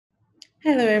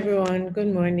Hello, everyone.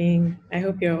 Good morning. I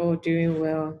hope you're all doing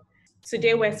well.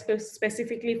 Today, we're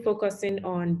specifically focusing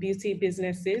on beauty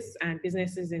businesses and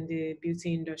businesses in the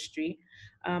beauty industry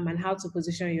and how to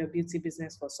position your beauty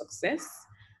business for success.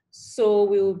 So,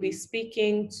 we will be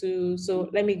speaking to, so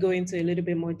let me go into a little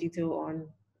bit more detail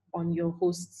on your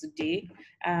host today.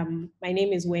 My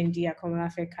name is Wendy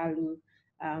Akomolafe Kalu.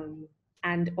 Um,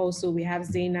 and also, we have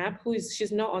Zainab,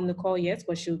 she's not on the call yet,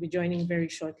 but she'll be joining very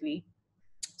shortly.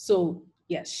 So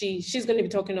yes, she's going to be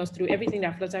talking us through everything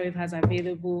that Flutterwave has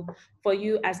available for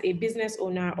you as a business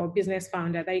owner or business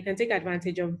founder that you can take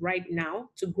advantage of right now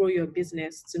to grow your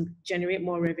business, to generate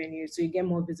more revenue, so you get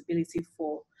more visibility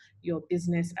for your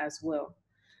business as well.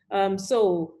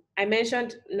 So I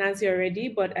mentioned Nancy already,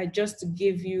 but I just to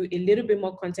give you a little bit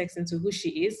more context into who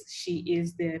she is. She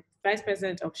is the vice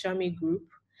president of Xiaomi Group.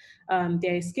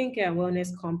 They're a skincare and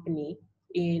wellness company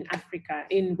in Africa,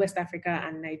 in West Africa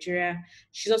and Nigeria.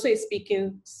 She's also a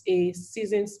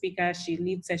seasoned speaker. She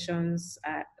leads sessions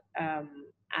at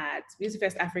Beauty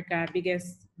Fest Africa,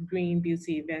 biggest green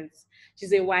beauty events.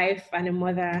 She's a wife and a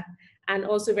mother, and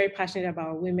also very passionate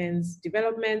about women's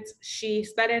development. She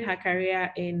started her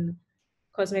career in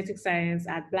cosmetic science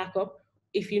at Black Up.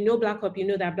 If you know Black Up, you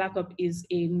know that Black Up is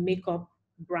a makeup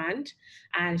brand,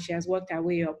 and she has worked her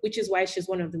way up, which is why she's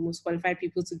one of the most qualified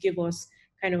people to give us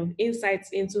kind of insights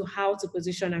into how to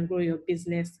position and grow your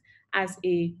business as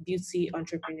a beauty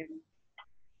entrepreneur.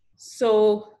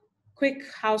 So, quick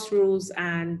house rules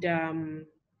and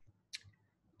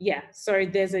yeah, sorry,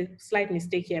 there's a slight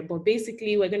mistake here, but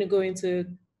basically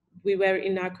we were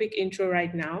in our quick intro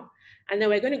right now, and then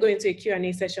we're going to go into a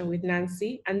Q&A session with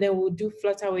Nancy, and then we'll do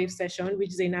Flutterwave session,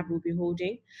 which Zainab will be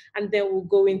holding, and then we'll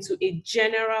go into a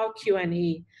general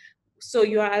Q&A. So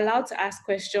you are allowed to ask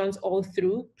questions all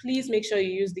through. Please make sure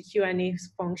you use the Q&A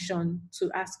function to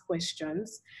ask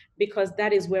questions, because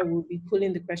that is where we'll be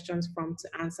pulling the questions from to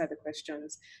answer the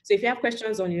questions. So if you have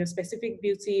questions on your specific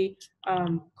beauty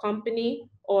company,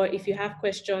 or if you have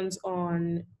questions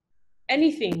on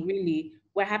anything really,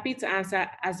 we're happy to answer,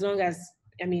 as long as,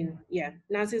 I mean, yeah,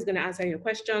 Nancy is going to answer your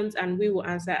questions and we will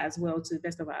answer as well to the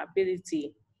best of our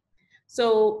ability.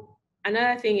 So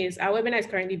another thing is our webinar is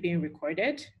currently being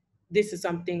recorded. This is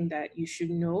something that you should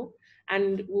know.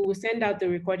 And we will send out the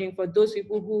recording for those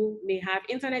people who may have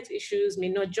internet issues, may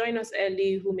not join us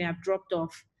early, who may have dropped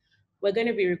off. We're going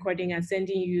to be recording and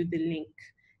sending you the link.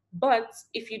 But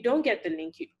if you don't get the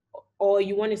link, or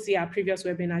you want to see our previous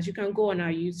webinars, you can go on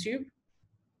our YouTube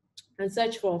and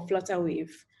search for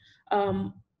Flutterwave.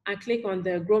 And click on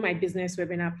the Grow My Business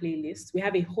webinar playlist. We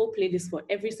have a whole playlist for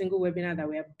every single webinar that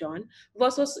we have done. We've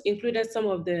also included some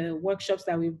of the workshops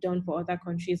that we've done for other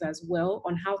countries as well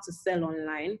on how to sell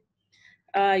online.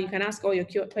 You can ask all your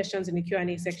questions in the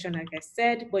Q&A section, like I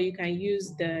said, but you can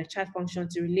use the chat function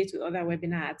to relate with other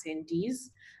webinar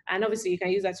attendees. And obviously you can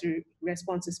use that to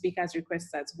respond to speakers'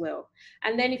 requests as well.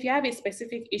 And then if you have a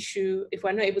specific issue, if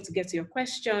we're not able to get to your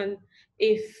question,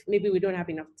 if maybe we don't have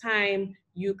enough time,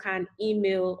 you can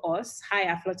email us,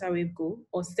 hi@flutterwavego,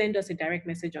 or send us a direct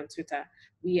message on Twitter.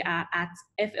 We are at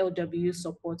FLW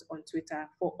Support on Twitter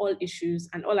for all issues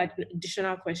and all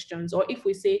additional questions. Or if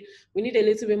we say we need a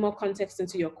little bit more context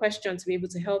into your question to be able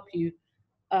to help you,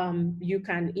 you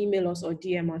can email us or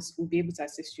DM us. We'll be able to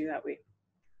assist you that way.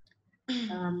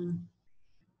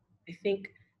 I think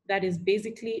that is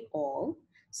basically all.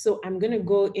 So I'm going to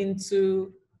go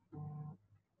into,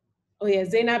 oh yeah,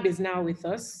 Zainab is now with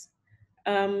us.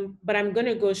 But I'm going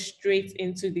to go straight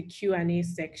into the Q&A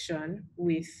section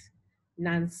with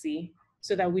Nancy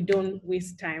so that we don't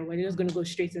waste time. We're just going to go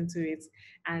straight into it.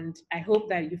 And I hope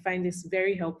that you find this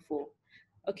very helpful.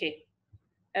 Okay.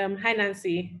 Hi,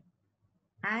 Nancy.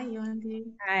 Hi, Yondi.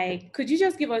 Hi. Could you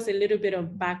just give us a little bit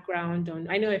of background on,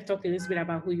 I know I've talked a little bit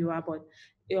about who you are, but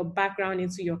your background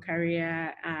into your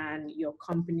career and your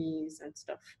companies and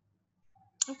stuff.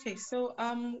 Okay, so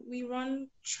we run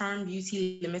Charm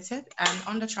Beauty Limited, and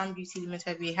under Charm Beauty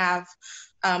Limited, we have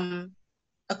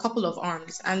a couple of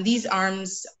arms, and these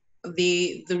arms,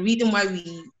 the reason why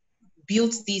we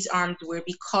built these arms were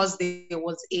because there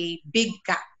was a big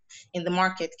gap in the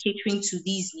market catering to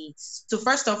these needs. So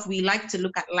first off, we like to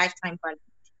look at lifetime value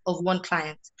of one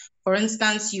client. For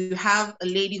instance, you have a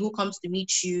lady who comes to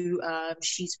meet you,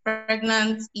 she's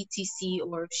pregnant, etc.,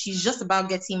 or she's just about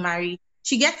getting married.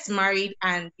 She gets married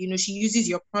and, you know, she uses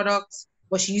your products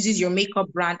or she uses your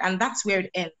makeup brand, and that's where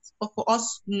it ends. But for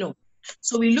us, no.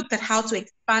 So we looked at how to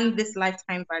expand this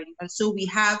lifetime value. And so we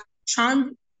have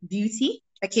Charm Beauty,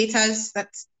 that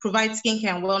provides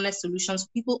skincare and wellness solutions for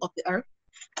people of the earth.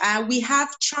 We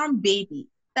have Charm Baby,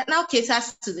 that now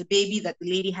caters to the baby that the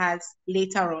lady has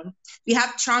later on. We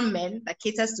have charm men that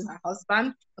caters to her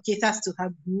husband, or caters to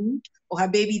her boo or her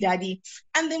baby daddy.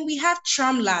 And then we have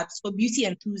charm labs for beauty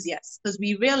enthusiasts, because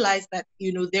we realize that,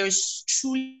 there's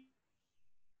truly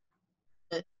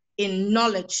in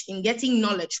knowledge, in getting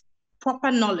knowledge,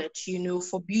 proper knowledge,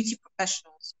 for beauty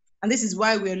professionals. And this is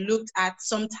why we're looked at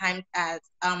sometimes as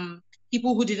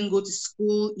people who didn't go to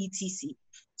school, etc.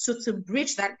 So to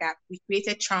bridge that gap, we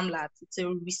created Charm Labs. It's a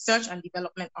research and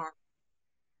development arm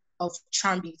of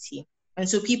Charm Beauty. And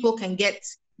so people can get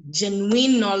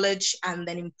genuine knowledge and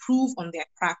then improve on their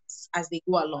crafts as they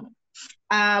go along.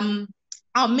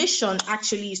 Our mission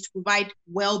actually is to provide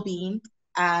well-being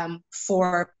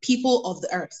for people of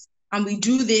the earth. And we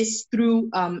do this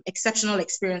through exceptional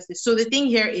experiences. So the thing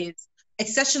here is,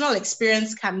 exceptional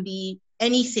experience can be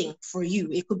anything for you.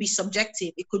 It could be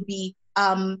subjective. It could be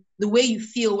the way you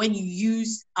feel when you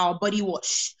use our body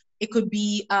wash. It could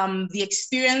be the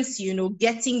experience,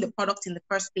 getting the product in the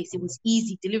first place. It was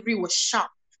easy. Delivery was sharp.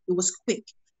 It was quick.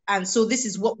 And so this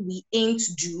is what we aim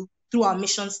to do through our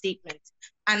mission statement.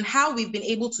 And how we've been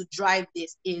able to drive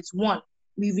this is, one,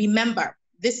 we remember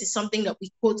this is something that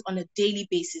we quote on a daily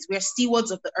basis. We're stewards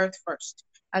of the earth first.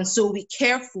 And so we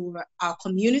care for our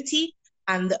community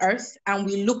and the earth, and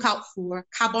we look out for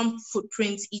carbon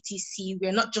footprints, etc.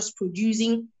 We're not just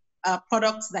producing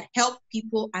products that help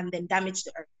people and then damage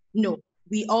the earth. No,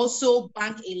 we also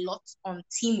bank a lot on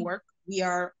teamwork. We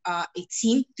are a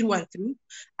team through and through.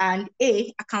 And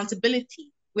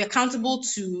accountability. We're accountable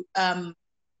to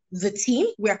the team.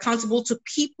 We're accountable to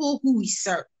people who we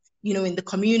serve, in the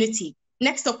community.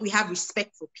 Next up, we have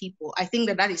respect for people. I think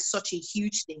that is such a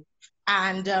huge thing.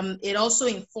 And it also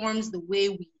informs the way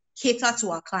we cater to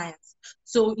our clients.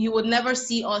 So you would never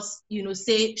see us,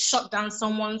 say, shut down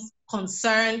someone's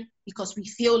concern because we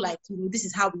feel like, this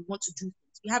is how we want to do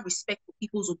things. We have respect for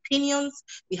people's opinions.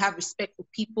 We have respect for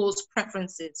people's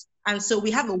preferences. And so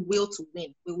we have a will to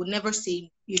win. We would never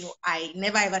say, I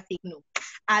never ever take no.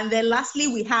 And then lastly,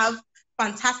 we have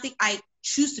fantastic, I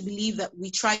choose to believe that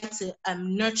we try to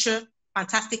nurture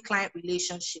fantastic client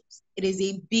relationships. It is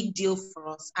a big deal for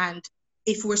us. And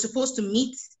if we're supposed to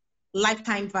meet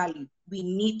lifetime value, we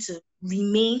need to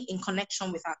remain in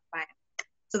connection with our clients.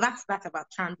 So that's that about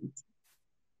Charm Beauty.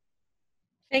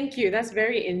 Thank you. That's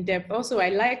very in-depth. Also, I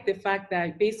like the fact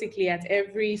that basically at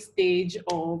every stage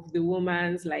of the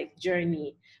woman's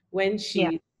journey, when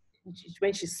she's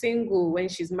single, when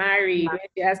she's married,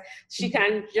 when she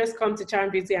can just come to Charm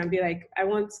Beauty and be like, I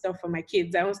want stuff for my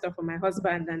kids, I want stuff for my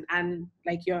husband, and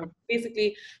you're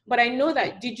basically. But I know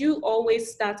that, did you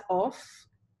always start off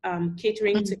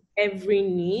catering to every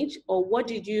need, or what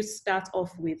did you start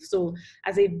off with? So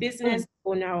as a business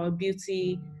owner or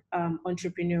beauty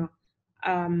entrepreneur,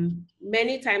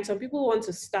 many times some people want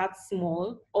to start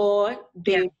small or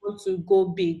they want to go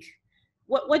big.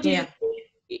 What do you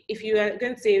think, if you are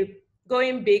going to say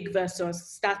going big versus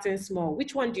starting small,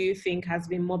 which one do you think has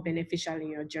been more beneficial in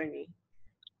your journey?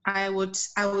 I would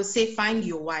say find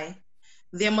your why.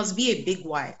 There must be a big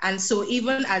why. And so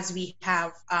even as we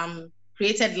have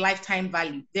created lifetime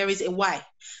value, there is a why.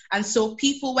 And so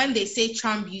people, when they say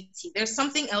Charm Beauty, there's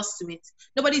something else to it.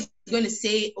 Nobody's going to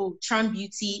say, oh, Charm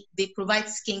Beauty, they provide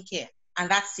skincare and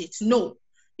that's it. No,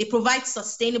 they provide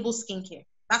sustainable skincare.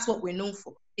 That's what we're known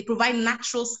for. They provide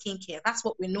natural skincare. That's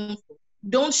what we're known for.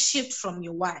 Don't shift from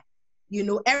your why.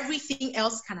 Everything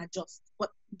else can adjust,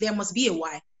 but there must be a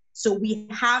why. So we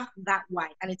have that why,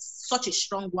 and it's such a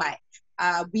strong why.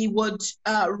 We would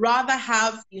rather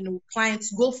have,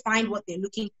 clients go find what they're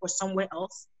looking for somewhere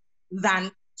else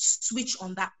than switch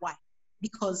on that why,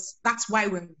 because that's why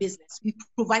we're in business. We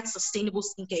provide sustainable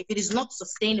skincare. If it is not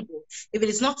sustainable, if it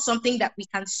is not something that we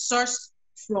can source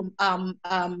from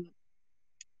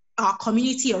our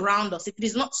community around us, if it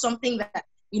is not something that,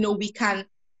 we can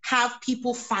have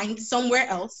people find somewhere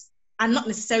else and not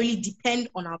necessarily depend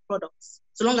on our products,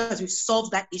 so long as we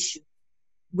solve that issue,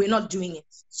 we're not doing it.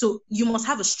 So you must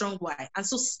have a strong why. And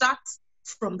so start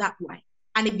from that why.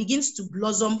 And it begins to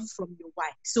blossom from your why.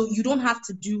 So you don't have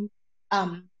to do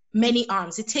many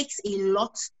arms. It takes a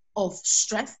lot of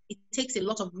stress. It takes a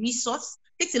lot of resource.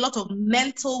 It takes a lot of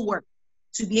mental work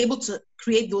to be able to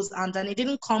create those arms. And it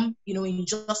didn't come, in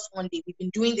just one day. We've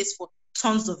been doing this for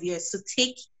tons of years. So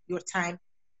take your time,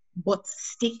 but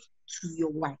stick to your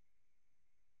why.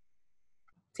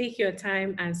 Take your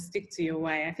time and stick to your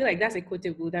why. I feel like that's a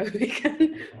quotable that we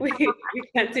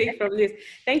can take from this.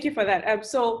 Thank you for that.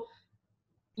 So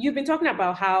you've been talking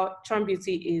about how Charm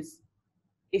Beauty is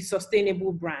a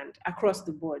sustainable brand across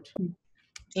the board.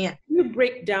 Yeah. Can you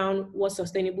break down what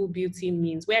sustainable beauty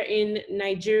means? We're in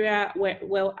Nigeria,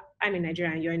 I'm in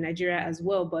Nigeria and you're in Nigeria as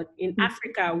well, but in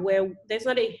Africa, where there's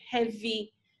not a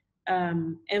heavy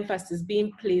emphasis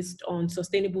being placed on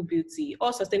sustainable beauty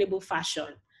or sustainable fashion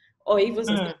or even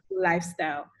sustainable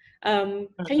lifestyle. Can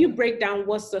you break down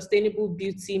what sustainable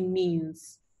beauty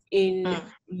means in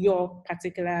your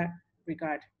particular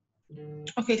regard?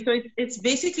 Okay, so it's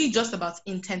basically just about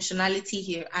intentionality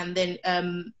here, and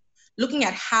then looking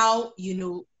at how, you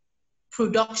know,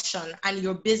 production and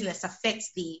your business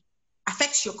affects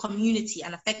your community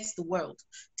and affects the world.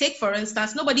 Take, for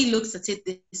instance, nobody looks at it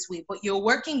this way, but you're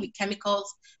working with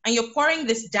chemicals and you're pouring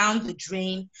this down the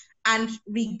drain, and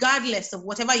regardless of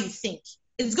whatever you think,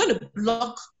 it's going to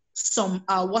block some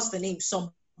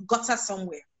some gutter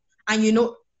somewhere. And, you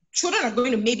know, children are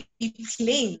going to maybe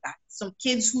play in that. Some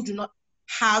kids who do not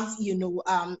have, you know,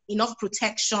 enough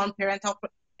protection, they're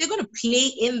going to play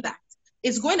in that.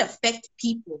 It's going to affect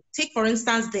people. Take, for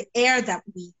instance, the air that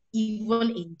we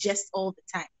even ingest all the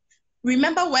time.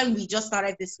 Remember when we just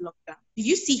started this lockdown? Did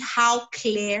you see how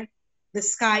clear the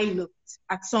sky looked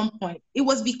at some point? It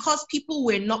was because people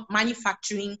were not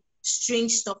manufacturing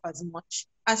strange stuff as much.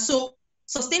 And so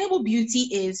sustainable beauty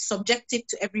is subjective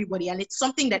to everybody, and it's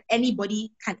something that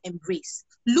anybody can embrace.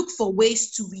 Look for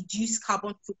ways to reduce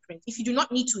carbon footprint. If you do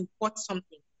not need to import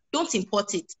something, don't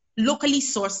import it. Locally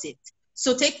source it.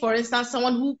 So take, for instance,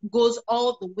 someone who goes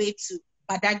all the way to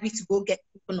Badagry to go get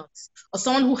coconuts, or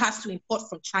someone who has to import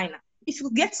from China. If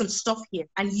you get some stuff here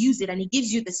and use it and it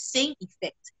gives you the same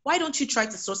effect, why don't you try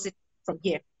to source it from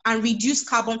here and reduce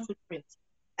carbon footprint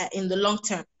in the long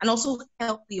term and also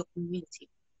help your community?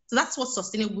 So that's what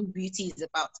sustainable beauty is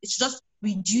about. It's just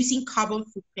reducing carbon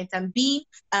footprint and being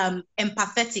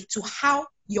empathetic to how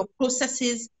your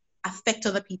processes affect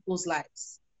other people's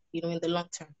lives, you know, in the long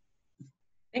term.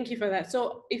 Thank you for that.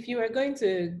 So if you are going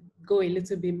to go a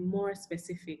little bit more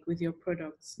specific with your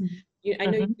products, I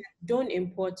know you don't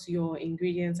import your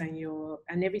ingredients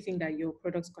and everything that your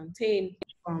products contain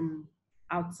from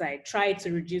outside. Try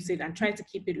to reduce it and try to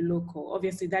keep it local.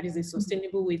 Obviously, that is a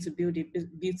sustainable way to build a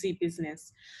beauty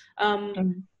business.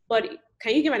 But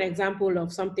can you give an example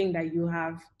of something that you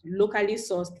have locally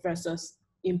sourced versus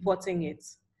importing it?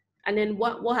 And then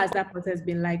what has that process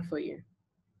been like for you?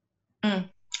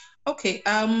 Okay,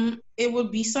 it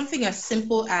would be something as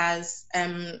simple as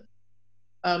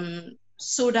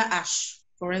soda ash,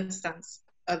 for instance,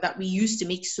 that we use to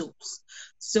make soaps.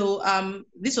 So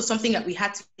this was something that we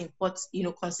had to import, you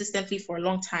know, consistently for a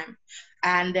long time,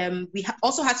 and we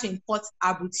also had to import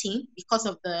arbutine because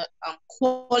of the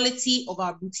quality of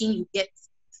arbutine you get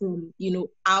from, you know,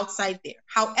 outside there.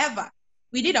 However,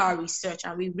 we did our research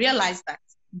and we realized that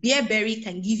bearberry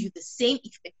can give you the same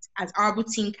effect as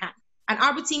arbutine can. And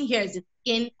arbutine here is a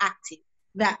skin active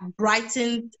that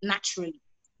brightens naturally,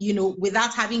 you know,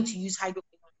 without having to use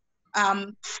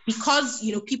hydroquinone. Because,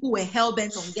 you know, people were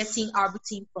hell-bent on getting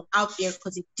arbutine from out there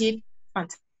because it did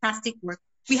fantastic work,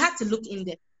 we had to look in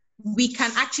there. We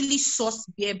can actually source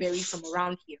bearberry from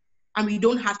around here, and we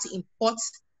don't have to import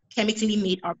chemically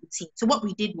made arbutine. So what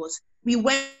we did was we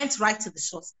went right to the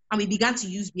source and we began to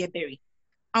use bearberry,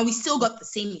 and we still got the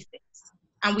same effects,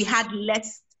 and we had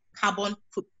less carbon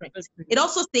footprint. It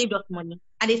also saved us money,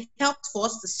 and it helped for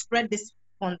us to spread this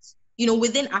fund, you know,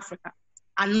 within Africa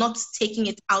and not taking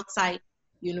it outside,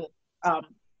 you know,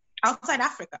 outside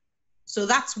Africa. So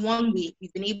that's one way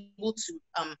we've been able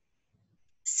to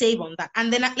save on that.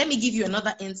 And then let me give you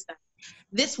another instance.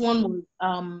 This one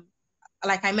was,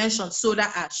 like I mentioned, soda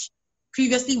ash.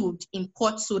 Previously, we would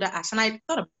import soda ash, and I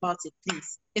thought about it,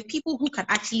 please. The people who can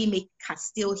actually make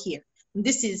Castile here.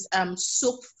 This is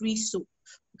soap-free soap,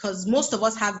 because most of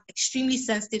us have extremely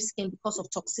sensitive skin because of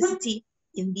toxicity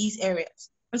in these areas.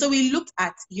 And so we looked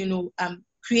at, you know,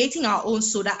 creating our own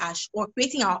soda ash or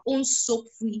creating our own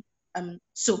soap-free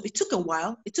soap. It took a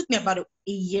while. It took me about a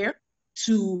year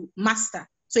to master.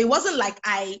 So it wasn't like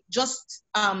I just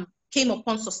came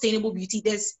upon sustainable beauty.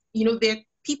 There's, you know, there are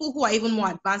people who are even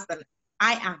more advanced than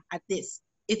I am at this.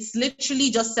 It's literally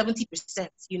just 70%,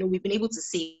 you know, we've been able to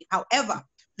save. However,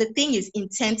 the thing is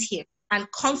intent here and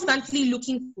constantly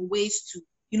looking for ways to,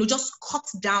 you know, just cut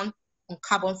down on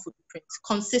carbon footprint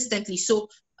consistently. So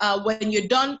when you're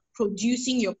done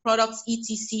producing your products,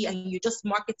 etc., and you're just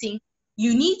marketing,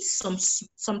 you need some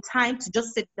time to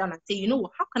just sit down and say, you know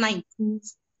what, how can I improve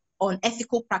on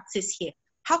ethical practice here?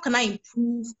 How can I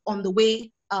improve on the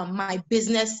way my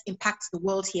business impacts the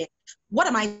world here? What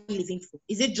am I living for?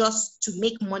 Is it just to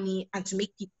make money and to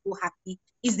make people happy?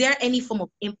 Is there any form of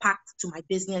impact to my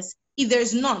business? If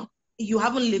there's none, you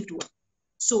haven't lived well.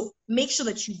 So make sure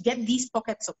that you get these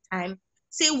pockets of time,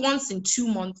 say once in 2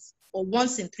 months or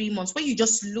once in 3 months, where you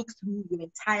just look through your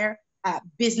entire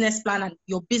business plan and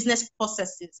your business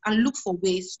processes, and look for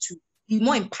ways to be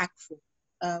more impactful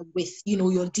with,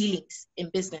 your dealings in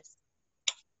business.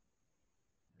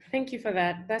 Thank you for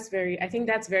that. I think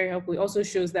that's very helpful. It also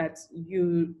shows that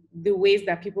the ways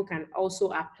that people can also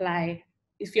apply.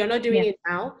 If you're not doing it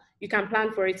now, you can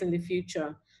plan for it in the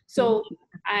future. So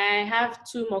I have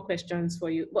 2 more questions for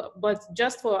you, but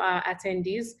just for our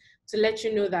attendees, to let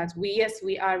you know that we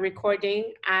are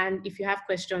recording, and if you have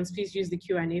questions, please use the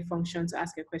Q&A function to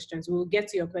ask your questions. We'll get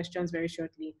to your questions very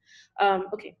shortly.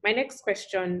 Okay, my next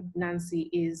question, Nancy,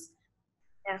 is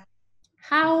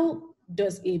how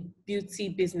does a beauty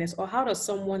business, or how does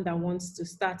someone that wants to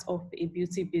start off a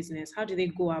beauty business, how do they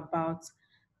go about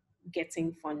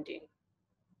getting funding?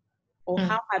 Or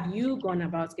how have you gone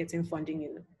about getting funding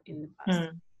in the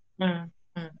past?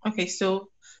 Okay, so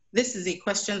this is a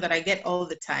question that I get all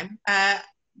the time.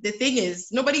 The thing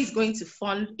is, nobody's going to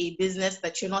fund a business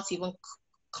that you're not even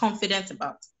confident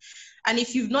about. And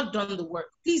if you've not done the work,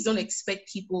 please don't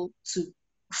expect people to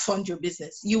fund your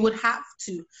business. You would have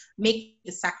to make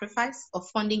the sacrifice of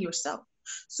funding yourself.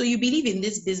 So you believe in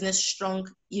this business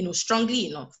strongly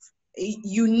enough.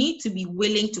 You need to be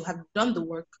willing to have done the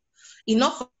work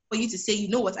enough for you to say, you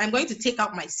know what, I'm going to take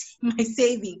out my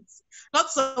savings, not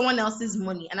someone else's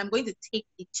money, and I'm going to take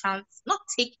a chance,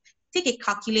 take a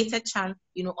calculated chance,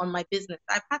 on my business.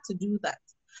 I've had to do that.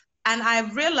 And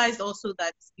I've realized also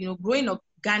that, growing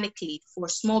organically for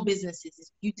small businesses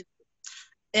is beautiful.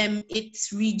 It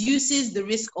reduces the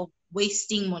risk of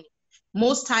wasting money.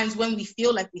 Most times when we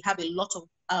feel like we have a lot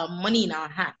of money in our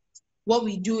hands, what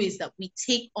we do is that we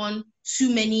take on too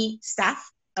many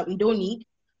staff that we don't need.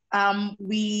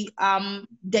 We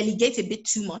delegate a bit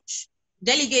too much.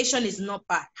 Delegation is not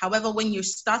bad. However, when you're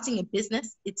starting a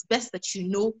business, it's best that you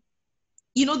know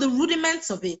the rudiments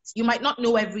of it. You might not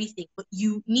know everything, but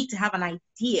you need to have an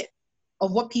idea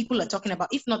of what people are talking about.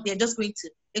 If not, they're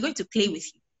going to play with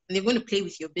you, and they're going to play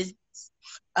with your business.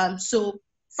 So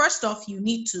first off, you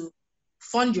need to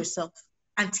fund yourself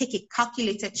and take a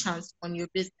calculated chance on your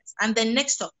business. And then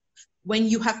next up, when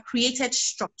you have created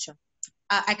structure,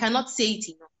 I cannot say it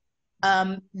enough.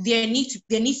 There needs to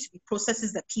be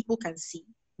processes that people can see.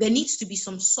 There needs to be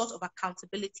some sort of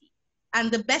accountability.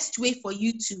 And the best way for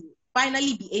you to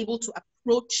finally be able to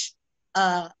approach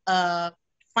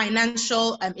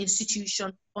financial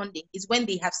institution funding is when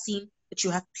they have seen that you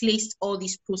have placed all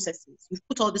these processes. You've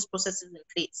put all these processes in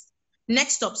place.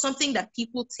 Next up, something that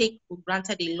people take for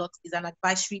granted a lot is an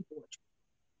advisory board.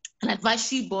 An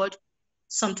advisory board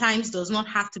sometimes does not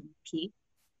have to be paid.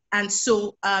 And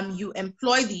so you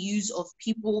employ the use of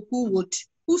people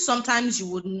who sometimes you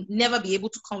would never be able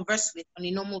to converse with on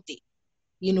a normal day.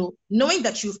 Knowing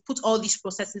that you've put all these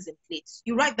processes in place,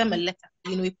 you write them a letter,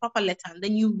 a proper letter, and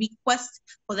then you request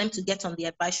for them to get on the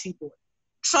advisory board.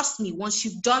 Trust me, once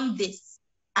you've done this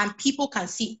and people can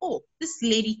see, oh, this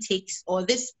lady takes, or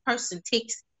this person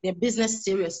takes their business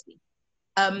seriously,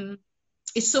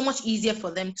 it's so much easier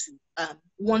for them to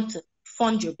want to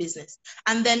fund your business.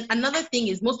 And then another thing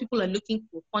is, most people are looking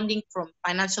for funding from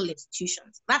financial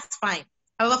institutions. That's fine.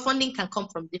 However, funding can come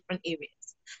from different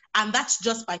areas. And that's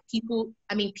just by people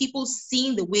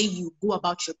seeing the way you go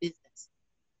about your business.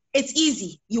 It's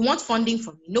easy. You want funding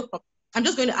from me, no problem. I'm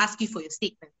just going to ask you for your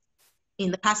statement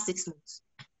in the past 6 months.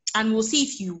 And we'll see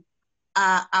if you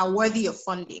are worthy of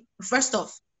funding. First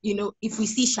off, if we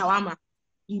see shawarma,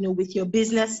 with your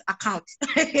business account,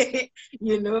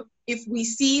 if we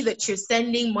see that you're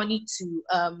sending money to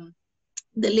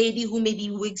the lady who maybe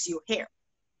wigs your hair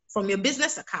from your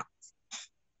business account,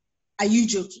 are you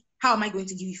joking? How am I going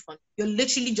to give you funding? You're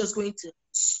literally just going to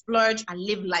splurge and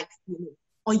live life,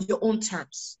 on your own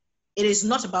terms. It is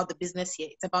not about the business here.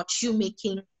 It's about you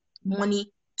making money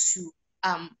to,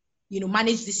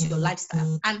 manage this your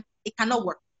lifestyle, and it cannot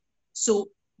work. So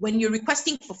when you're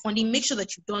requesting for funding, make sure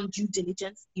that you've done due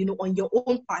diligence, on your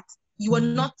own part. You are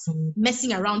not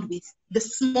messing around with the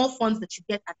small funds that you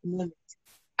get at the moment.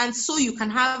 And so you can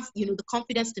have, the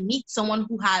confidence to meet someone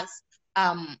who has,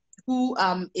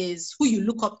 who you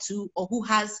look up to, or who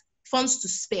has funds to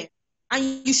spare.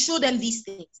 And you show them these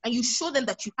things, and you show them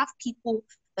that you have people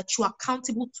that you are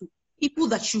accountable to, people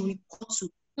that you report to.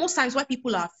 Most times why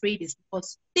people are afraid is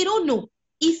because they don't know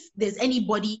if there's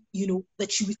anybody,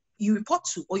 that you report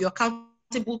to or you're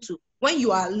accountable to. When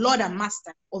you are Lord and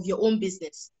Master of your own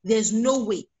business, there's no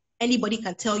way anybody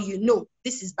can tell you, no,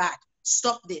 this is bad,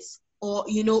 stop this, or,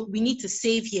 we need to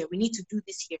save here, we need to do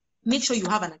this here. Make sure you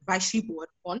have an advisory board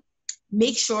on.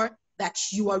 Make sure that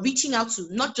you are reaching out to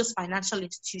not just financial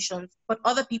institutions, but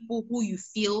other people who you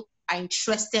feel are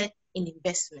interested in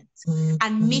investment.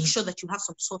 And make sure that you have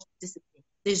some sort of discipline.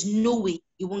 There's no way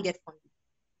you won't get funding.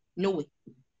 No way.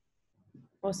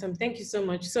 Awesome. Thank you so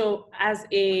much. So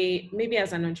maybe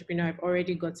as an entrepreneur, I've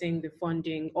already gotten the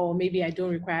funding, or maybe I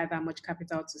don't require that much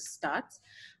capital to start.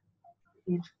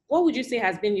 Yeah. What would you say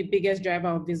has been the biggest driver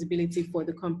of visibility for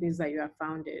the companies that you have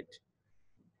founded?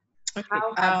 Okay.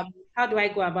 How do I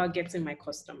go about getting my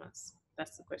customers?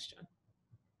 That's the question.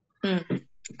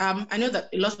 I know that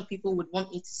a lot of people would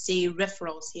want me to say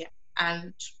referrals here.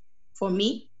 And for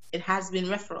me, it has been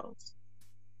referrals.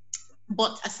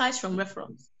 But aside from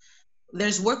referrals,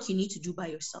 there's work you need to do by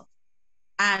yourself.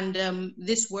 And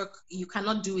this work, you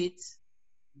cannot do it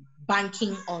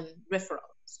banking on referrals.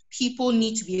 People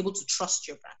need to be able to trust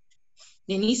your brand.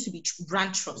 There needs to be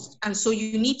brand trust. And so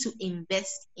you need to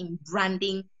invest in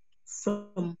branding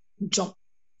from jump.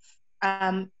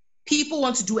 People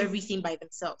want to do everything by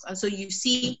themselves. And so you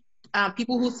see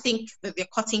people who think that they're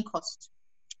cutting costs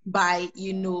by,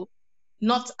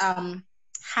 not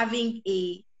having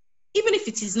even if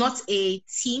it is not a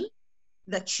team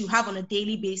that you have on a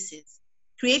daily basis,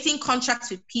 creating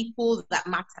contracts with people that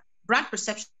matter. Brand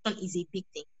perception is a big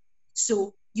thing.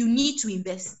 So you need to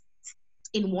invest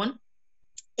in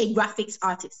a graphics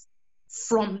artist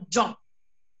from jump.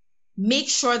 Make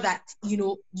sure that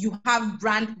you have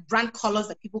brand colors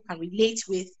that people can relate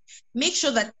with. Make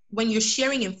sure that when you're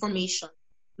sharing information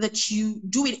that you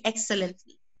do it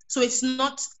excellently. So it's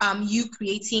not you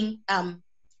creating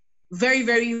very,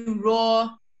 very raw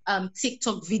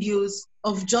TikTok videos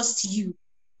of just you.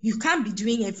 You can't be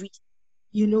doing everything.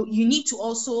 You need to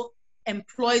also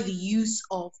employ the use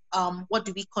of what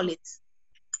do we call it?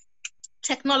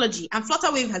 Technology. And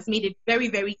Flutterwave has made it very,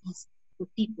 very easy for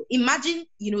people. Imagine,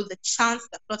 the chance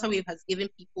that Flutterwave has given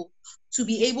people to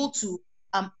be able to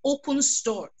open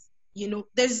stores.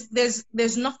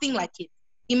 There's nothing like it.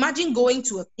 Imagine going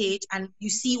to a page and you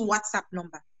see WhatsApp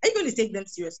number. Are you going to take them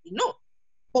seriously? No.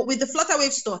 But with the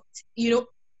Flutterwave store,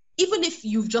 even if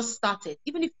you've just started,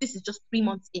 even if this is just 3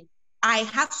 months in, I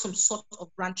have some sort of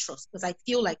brand trust because I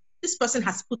feel like this person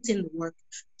has put in the work.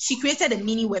 She created a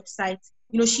mini website.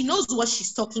 She knows what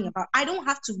she's talking about. I don't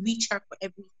have to reach her for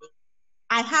everything.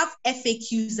 I have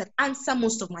FAQs that answer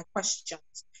most of my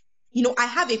questions. I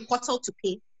have a portal to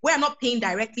pay where I'm not paying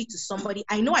directly to somebody.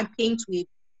 I know I'm paying to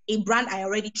a brand I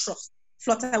already trust,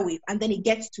 Flutterwave, and then it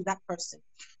gets to that person.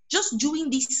 Just doing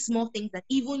these small things that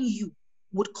even you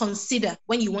would consider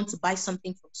when you want to buy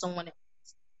something from someone else.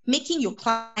 Making your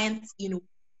client,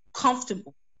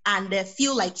 comfortable and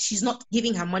feel like she's not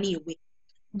giving her money away.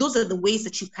 Those are the ways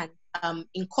that you can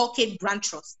inculcate brand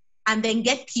trust and then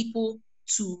get people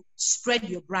to spread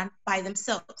your brand by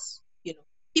themselves.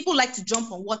 People like to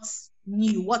jump on what's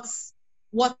new,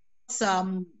 what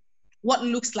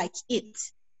looks like it.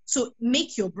 So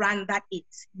make your brand that it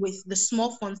with the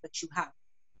small funds that you have.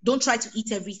 Don't try to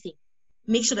eat everything.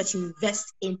 Make sure that you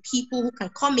invest in people who can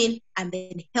come in and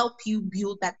then help you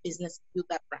build that business, build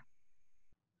that brand.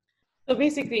 So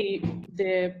basically,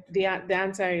 the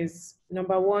answer is,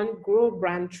 number one, grow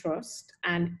brand trust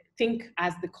and think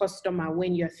as the customer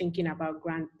when you're thinking about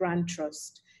brand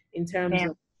trust in terms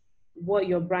of what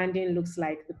your branding looks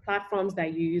like, the platforms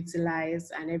that you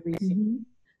utilize and everything. Mm-hmm.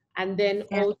 And then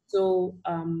also,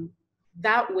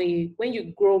 that way, when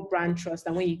you grow brand trust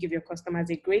and when you give your customers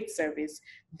a great service,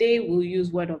 they will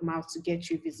use word of mouth to get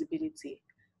you visibility,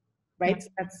 right?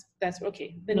 That's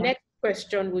okay. The next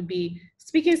question would be,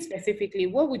 speaking specifically,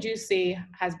 what would you say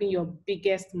has been your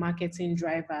biggest marketing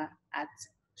driver at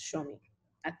Shomi?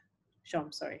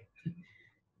 Sorry.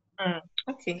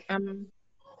 Okay.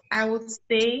 I would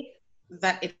say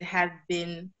that it has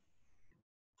been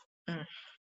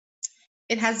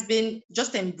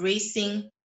just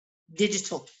embracing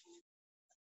digital.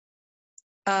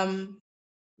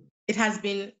 It has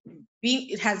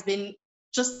been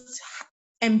just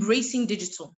embracing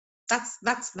digital.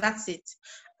 That's it.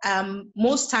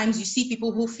 Most times you see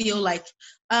people who feel like,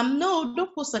 no,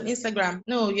 don't post on Instagram.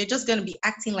 No, you're just going to be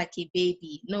acting like a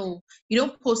baby. No, you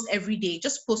don't post every day.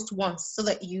 Just post once so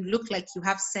that you look like you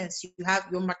have sense.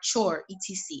 You're mature,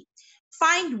 etc.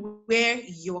 Find where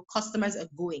your customers are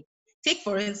going. Take,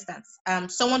 for instance,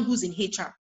 someone who's in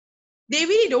HR. They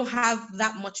really don't have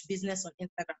that much business on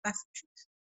Instagram. That's the truth.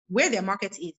 Where their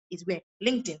market is where?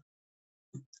 LinkedIn.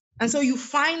 And so you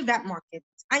find that market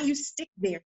and you stick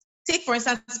there. Take, for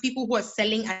instance, people who are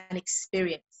selling an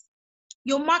experience.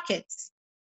 Your market,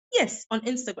 yes, on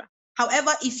Instagram.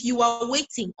 However, if you are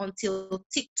waiting until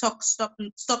TikTok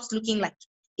stops looking like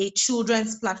a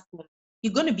children's platform,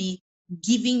 you're going to be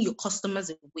giving your customers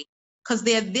away because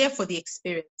they are there for the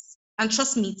experience. And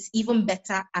trust me, it's even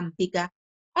better and bigger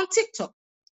on TikTok.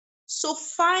 So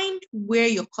find where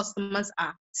your customers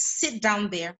are, sit down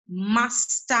there,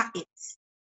 master it.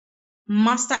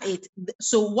 Master it.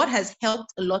 So what has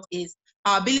helped a lot is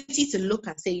our ability to look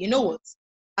and say, you know what,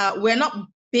 we're not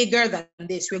bigger than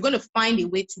this. We're going to find a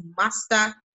way to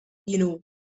master,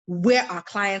 where our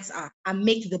clients are and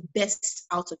make the best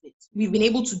out of it. We've been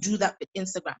able to do that with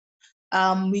Instagram.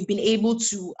 We've been able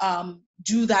to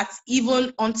do that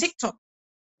even on TikTok.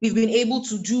 We've been able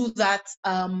to do that.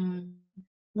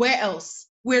 Where else?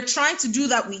 We're trying to do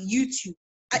that with YouTube.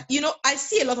 I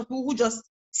see a lot of people who just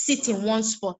sit in one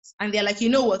spot and they're like, you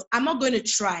know what? I'm not going to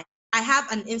try. I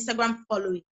have an Instagram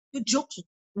following. You're joking.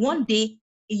 One day,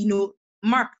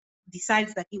 Mark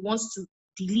decides that he wants to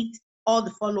delete all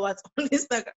the followers on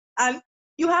Instagram and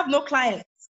you have no clients.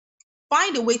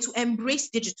 Find a way to embrace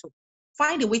digital.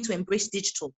 Find a way to embrace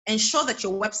digital. Ensure that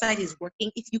your website is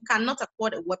working. If you cannot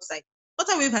afford a website,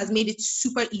 Flutterwave has made it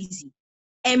super easy.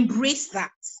 Embrace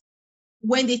that.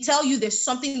 When they tell you there's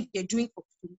something they're doing for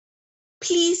free,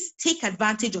 please take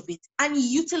advantage of it and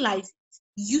utilize it.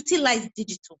 Utilize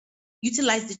digital.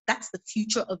 Utilize it. That's the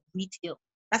future of retail.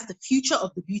 That's the future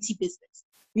of the beauty business.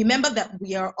 Remember that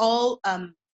we are all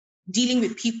dealing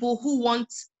with people who want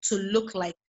to look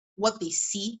like what they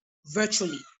see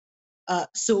virtually.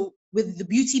 So with the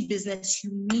beauty business,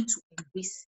 you need to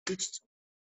embrace digital.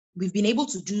 We've been able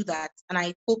to do that, and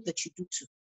I hope that you do too.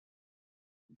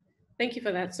 Thank you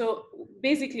for that. So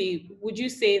basically, would you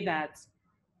say that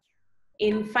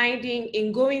in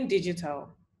going digital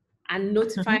and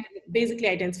notifying, basically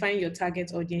identifying your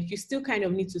target audience, you still kind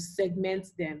of need to segment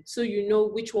them so you know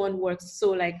which one works?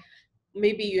 So like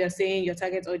maybe you are saying your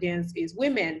target audience is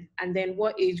women, and then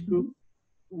what age group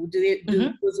do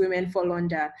those women fall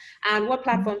under, and what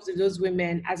platforms do those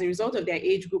women, as a result of their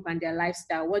age group and their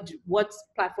lifestyle, what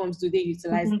platforms do they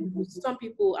utilize? Some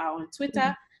people are on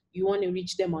Twitter. You want to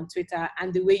reach them on Twitter,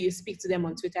 and the way you speak to them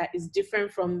on Twitter is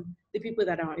different from the people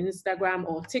that are on Instagram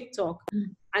or TikTok,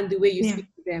 and the way you speak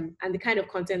to them and the kind of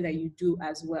content that you do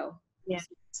as well. Yes.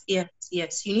 You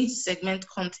need to segment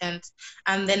content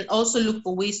and then also look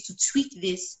for ways to tweak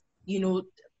this,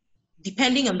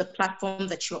 depending on the platform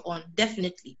that you're on.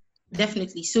 Definitely.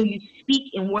 So you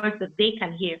speak in words that they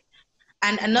can hear.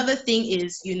 And another thing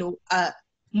is,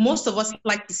 most of us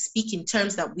like to speak in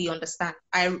terms that we understand.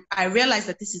 I realize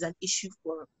that this is an issue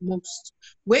for most,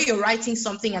 where you're writing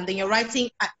something and then you're writing,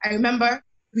 I remember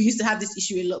we used to have this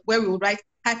issue a lot, where we would write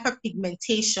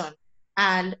hyperpigmentation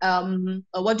and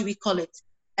what do we call it?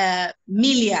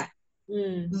 Milia.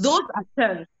 Those are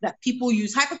terms that people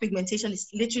use. Hyperpigmentation is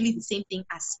literally the same thing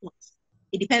as spots.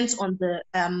 It depends on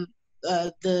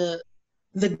the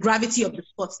gravity of the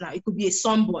spots. Now it could be a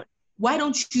sunburn. Why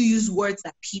don't you use words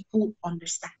that people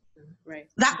understand? Right.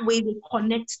 That way they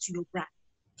connect to your brand.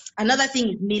 Another thing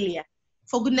is milia.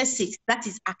 For goodness sake, that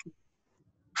is acne.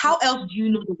 How else do you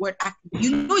know the word acne?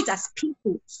 You know it as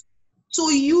pimples. So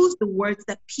use the words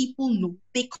that people know.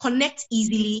 They connect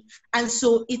easily, and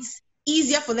so it's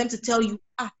easier for them to tell you,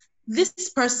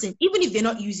 this person, even if they're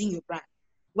not using your brand,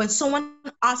 when someone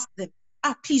asks them,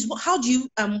 please, how do you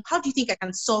think I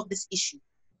can solve this issue?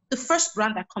 The first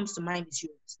brand that comes to mind is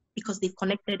yours because they've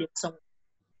connected it somewhere.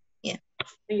 Yeah.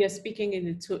 And you're speaking in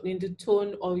the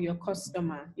tone of your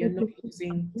customer. You're not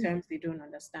using terms they don't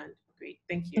understand. Great,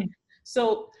 thank you.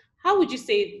 So how would you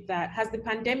say that, has the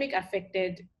pandemic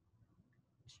affected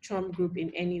Trump Group in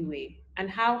any way? And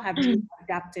how have you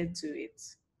adapted to it?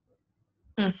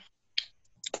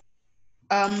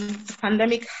 The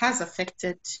pandemic has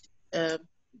affected the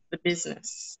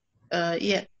business.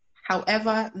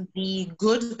 However, the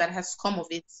good that has come of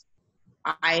it,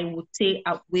 I would say,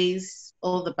 outweighs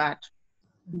all the bad.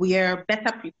 We are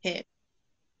better prepared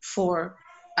for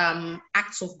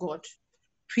acts of God.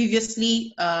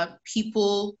 Previously,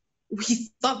 we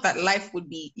thought that life would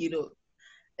be,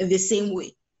 the same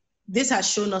way. This has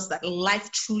shown us that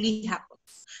life truly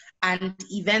happens, and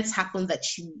events happen that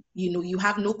you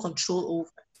have no control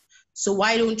over. So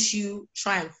why don't you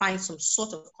try and find some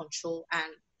sort of control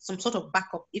and some sort of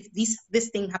backup if this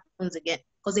thing happens again,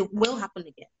 because it will happen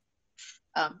again.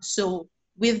 So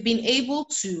we've been able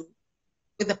to,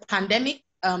 with the pandemic,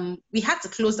 we had to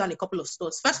close down a couple of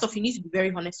stores. First off, you need to be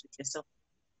very honest with yourself.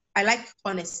 I like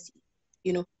honesty.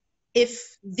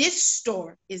 If this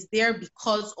store is there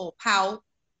because of how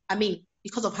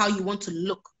you want to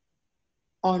look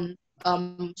on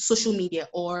social media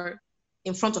or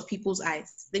in front of people's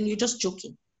eyes, then you're just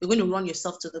joking. You're going to run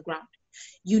yourself to the ground.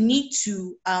 You need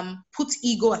to put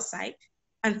ego aside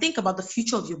and think about the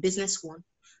future of your business, one,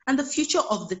 and the future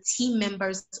of the team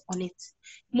members on it.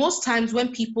 Most times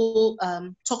when people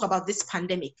talk about this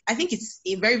pandemic, I think it's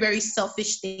a very, very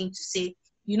selfish thing to say,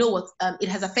 you know what, it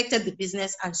has affected the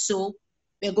business, and so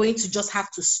we're going to just have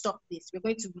to stop this. We're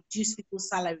going to reduce people's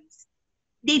salaries.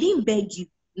 They didn't beg you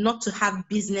not to have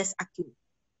business acumen.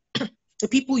 The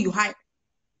people you hire,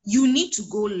 you need to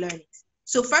go learn it.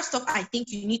 So first off, I think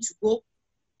you need to go.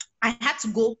 I had to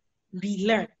go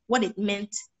relearn what it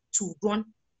meant to run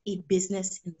a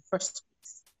business in the first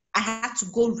place. I had to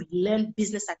go relearn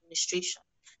business administration.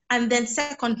 And then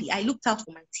secondly, I looked out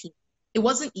for my team. It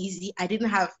wasn't easy. I didn't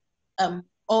have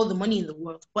all the money in the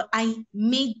world, but I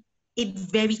made it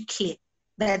very clear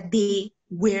that they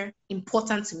were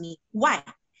important to me. Why?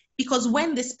 Because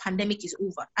when this pandemic is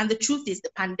over, and the truth is the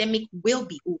pandemic will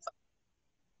be over,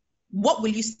 what will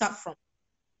you start from?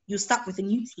 You start with a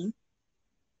new team.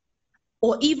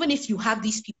 Or even if you have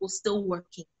these people still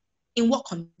working, in what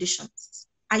conditions?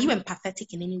 Are you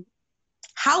empathetic in any way?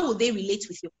 How will they relate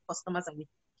with your customers and with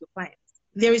your clients?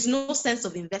 There is no sense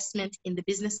of investment in the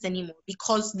business anymore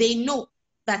because they know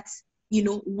that,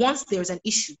 once there's an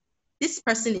issue, this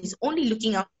person is only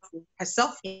looking out for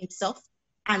herself, himself,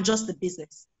 and just the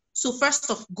business. So first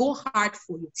off, go hard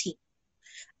for your team.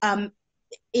 And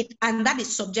that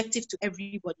is subjective to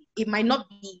everybody. It might not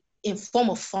be in form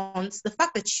of funds. The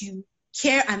fact that you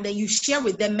care and then you share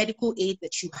with them medical aid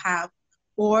that you have,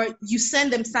 or you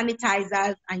send them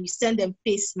sanitizers and you send them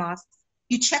face masks,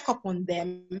 you check up on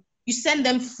them, you send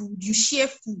them food, you share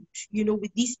food,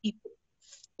 with these people.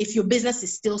 If your business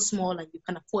is still small and you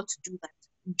can afford to do that,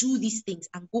 do these things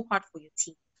and go hard for your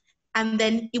team. And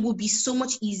then it will be so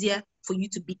much easier for you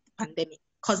to beat the pandemic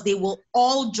because they will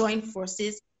all join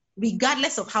forces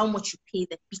regardless of how much you pay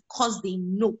them, because they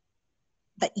know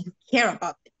that you care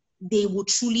about them. They will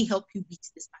truly help you beat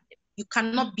this pandemic. You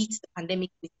cannot beat the pandemic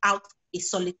without a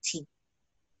solid team,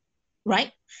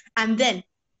 right? And then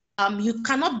you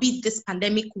cannot beat this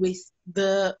pandemic with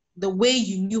the way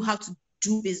you knew how to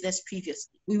do business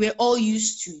previously. We were all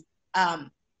used to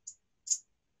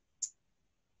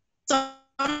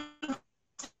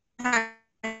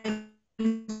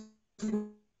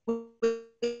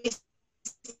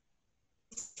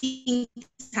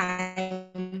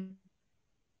time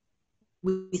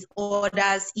with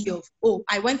orders of,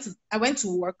 I went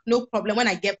to work, no problem. When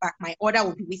I get back, my order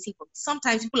will be waiting for me.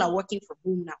 Sometimes people are working from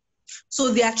home now,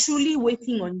 so they are truly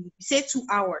waiting on you. You say 2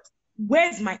 hours.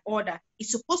 Where's my order?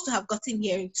 It's supposed to have gotten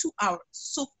here in 2 hours.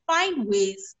 So find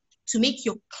ways to make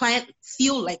your client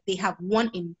feel like they have won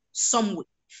in some way.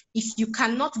 If you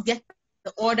cannot get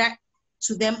the order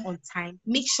to them on time,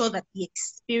 make sure that the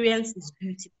experience is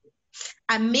beautiful.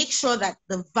 And make sure that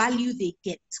the value they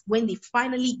get when they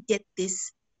finally get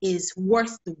this is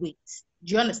worth the wait.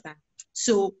 Do you understand?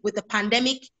 So with the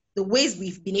pandemic, the ways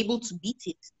we've been able to beat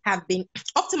it have been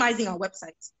optimizing our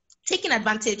websites, taking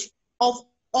advantage of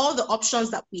all the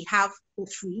options that we have for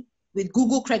free with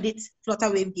Google credits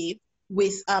Flutterwave gave,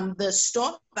 with the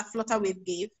store that Flutterwave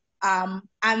gave,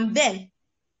 and then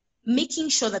making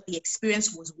sure that the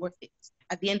experience was worth it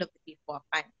at the end of the day for our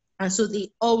clients. And so they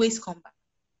always come back.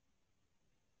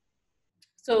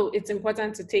 So it's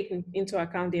important to take into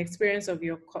account the experience of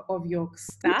your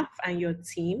staff and your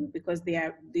team, because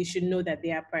they should know that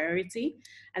they are priority.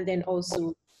 And then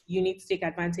also you need to take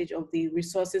advantage of the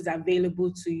resources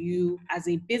available to you as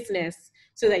a business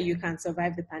so that you can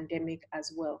survive the pandemic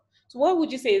as well. So what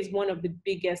would you say is one of the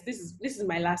biggest, this is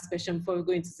my last question before we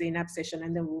go into Zainab session,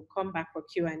 and then we'll come back for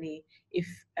Q&A. If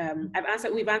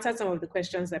we've answered some of the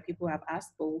questions that people have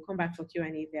asked, but we'll come back for Q&A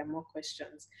if there are more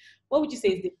questions. What would you say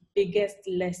is the biggest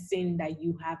lesson that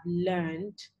you have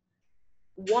learned,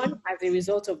 one, as a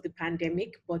result of the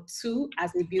pandemic, but two,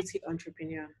 as a beauty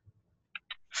entrepreneur?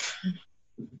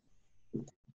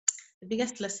 The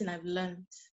biggest lesson I've learned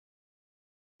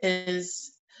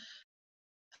is,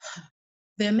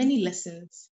 there are many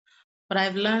lessons, but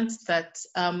I've learned that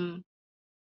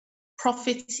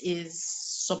profit is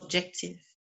subjective,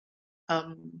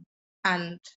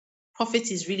 and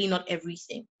profit is really not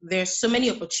everything. There's so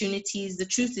many opportunities. The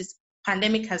truth is,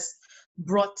 pandemic has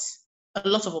brought a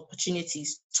lot of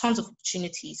opportunities, tons of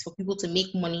opportunities for people to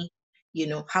make money,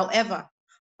 However,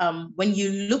 when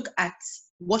you look at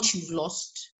what you've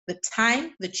lost, the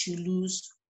time that you lose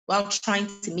while trying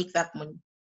to make that money,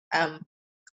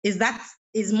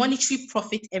 is monetary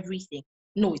profit everything?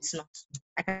 No, it's not.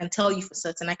 I can tell you for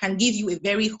certain. I can give you a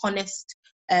very honest,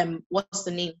 my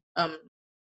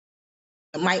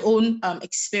own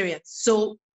experience.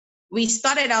 So we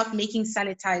started out making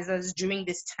sanitizers during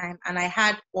this time, and I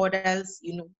had orders,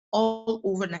 all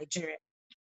over Nigeria.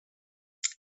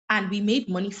 And we made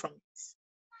money from it.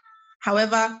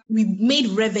 However, we made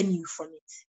revenue from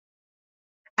it.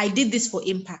 I did this for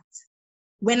impact.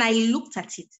 When I looked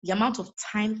at it, the amount of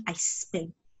time I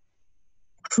spent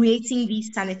creating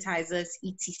these sanitizers,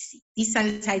 etc., these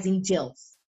sanitizing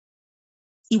gels,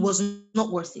 it was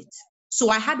not worth it. So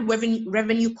I had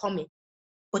revenue coming,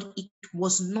 but it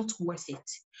was not worth it.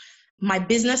 My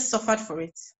business suffered for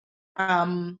it.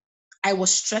 I was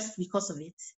stressed because of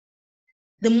it.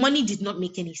 The money did not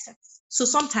make any sense. So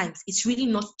sometimes it's really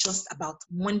not just about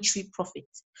monetary profit.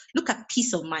 Look at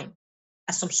peace of mind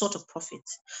as some sort of profit.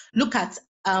 Look at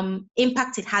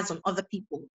impact it has on other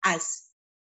people as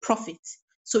profit.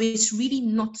 So it's really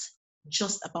not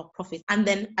just about profit. And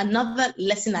then another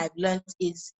lesson I've learned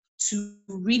is to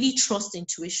really trust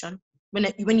intuition.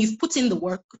 When you've put in the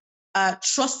work,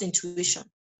 trust intuition.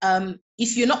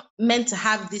 If you're not meant to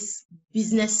have this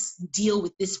business deal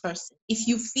with this person, if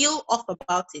you feel off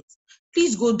about it,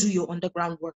 please go do your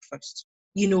underground work first.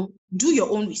 Do your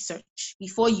own research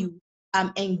before you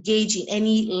engage in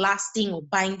any lasting or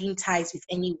binding ties with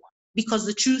anyone. Because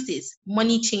the truth is,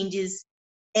 money changes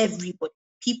everybody.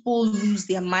 People lose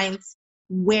their minds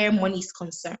where money is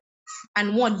concerned.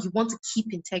 And one, you want to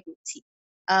keep integrity.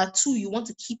 Two, you want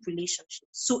to keep relationships.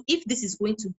 So if this is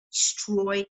going to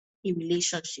destroy a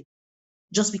relationship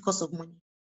just because of money,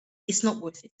 it's not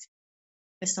worth it.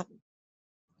 It's not.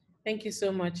 Thank you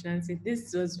so much, Nancy.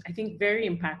 This was, I think, very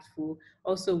impactful.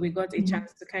 Also, we got a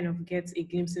chance to kind of get a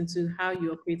glimpse into how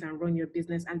you operate and run your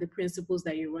business and the principles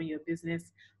that you run your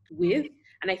business with.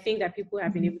 And I think that people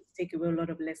have been able to take away a lot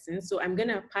of lessons. So I'm going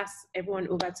to pass everyone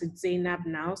over to Zainab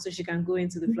now so she can go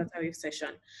into the Flutterwave session.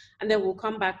 And then we'll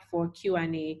come back for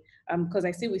Q&A because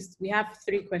I see we have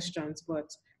 3 questions,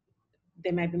 but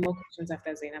there might be more questions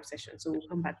after Zainab's session. So we'll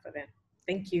come back for them.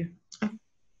 Thank you.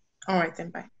 All right, then,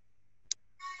 bye.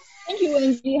 Thank you,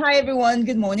 Wendy. Hi, everyone.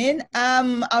 Good morning.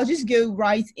 I'll just go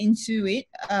right into it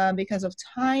because of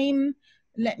time.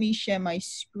 Let me share my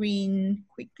screen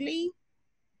quickly.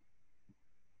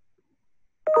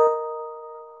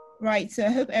 Right, so I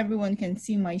hope everyone can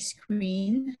see my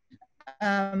screen.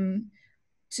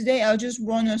 Today, I'll just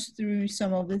run us through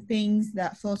some of the things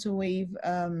that Flutterwave,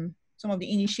 some of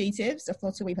the initiatives that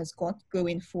Flutterwave has got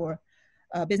going for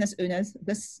business owners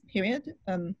this period.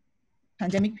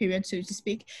 Pandemic period, so to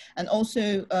speak, and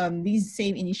also these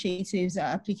same initiatives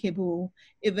are applicable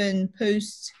even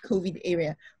post-COVID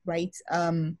era, right?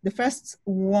 The first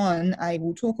one I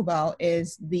will talk about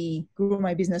is the Grow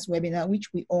My Business webinar,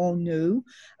 which we all know.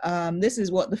 This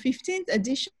is what, the 15th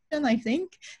edition, I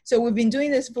think. So we've been doing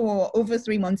this for over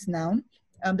 3 months now.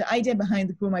 The idea behind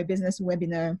the Grow My Business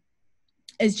webinar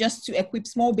is just to equip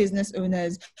small business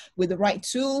owners with the right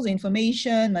tools,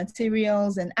 information,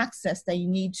 materials, and access that you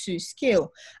need to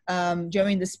scale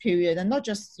during this period. And not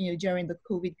just during the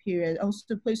COVID period,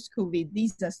 also post-COVID,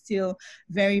 these are still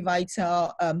very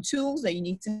vital tools that you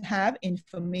need to have,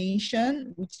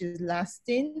 information, which is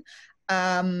lasting.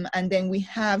 And then we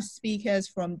have speakers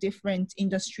from different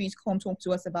industries come talk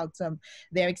to us about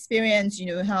their experience,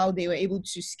 how they were able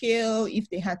to scale, if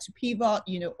they had to pivot,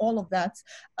 all of that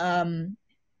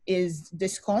is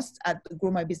discussed at the Grow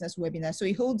My Business webinar. So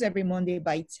it holds every Monday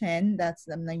by 10, that's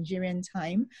Nigerian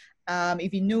time.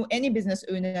 If you know any business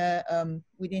owner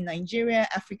within Nigeria,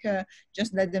 Africa,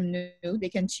 just let them know they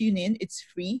can tune in. It's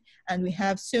free. And we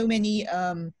have so many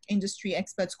industry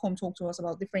experts come talk to us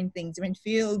about different things, different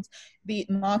fields, be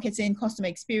it marketing, customer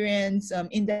experience,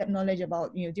 in-depth knowledge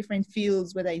about different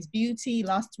fields, whether it's beauty.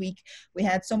 Last week, we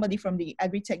had somebody from the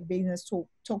agri-tech business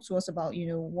talk to us about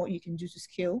what you can do to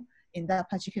scale in that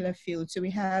particular field. So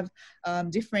we have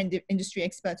different industry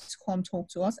experts come talk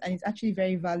to us, and it's actually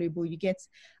very valuable. You get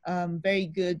very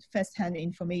good first-hand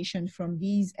information from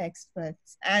these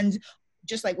experts. And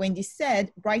just like Wendy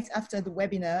said, right after the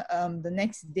webinar, the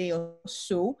next day or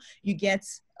so, you get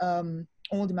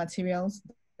all the materials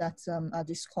that are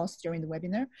discussed during the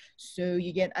webinar. So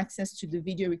you get access to the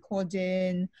video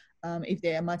recording. If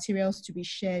there are materials to be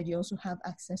shared, you also have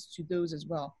access to those as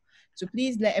well. So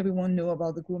please let everyone know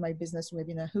about the Grow My Business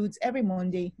webinar. Holds every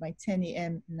Monday by 10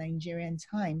 a.m. Nigerian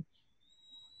time.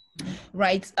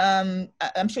 Right,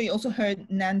 I'm sure you also heard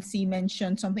Nancy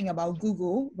mention something about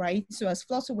Google, right? So as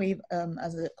Flutterwave,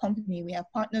 as a company, we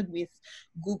have partnered with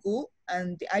Google,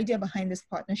 and the idea behind this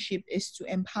partnership is to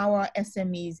empower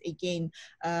SMEs again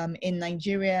in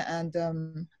Nigeria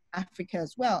and Africa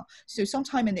as well. So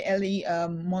sometime in the early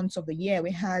months of the year,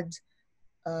 we had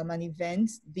an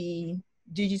event, the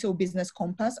Digital Business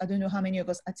Compass. I don't know how many of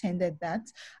us attended that.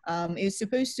 It's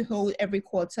supposed to hold every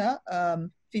quarter,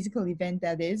 physical event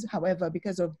that is. However,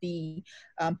 because of the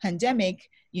pandemic,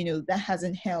 that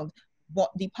hasn't held. But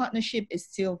the partnership is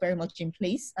still very much in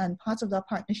place. And part of that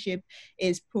partnership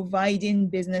is providing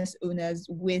business owners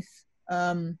with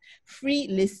free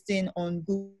listing on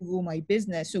Google My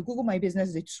Business. So Google My Business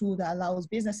is a tool that allows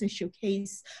businesses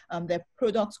showcase their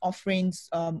product offerings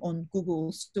on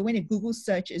Google. So when a Google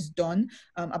search is done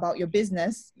about your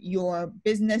business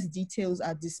details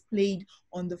are displayed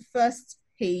on the first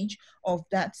page of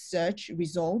that search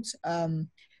result.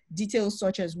 Details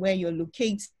such as where you're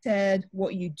located,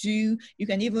 what you do. You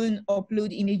can even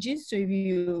upload images. So if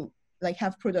you like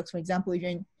have products, for example, if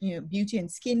you're in beauty and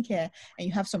skincare and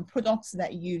you have some products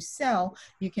that you sell,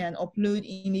 you can upload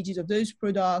images of those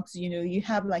products. You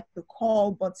have like the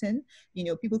call button,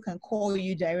 people can call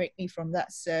you directly from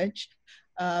that search.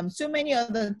 So many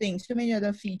other things, so many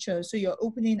other features. So your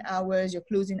opening hours, your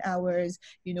closing hours,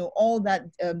 all that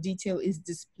detail is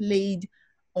displayed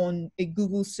on a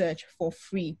Google search for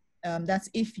free. That's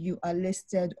if you are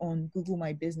listed on Google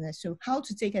My Business. So how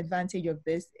to take advantage of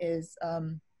this is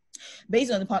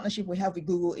based on the partnership we have with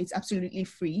Google, it's absolutely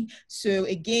free. So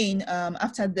again,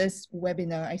 after this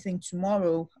webinar, I think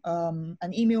tomorrow,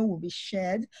 an email will be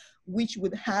shared, which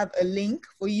would have a link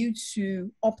for you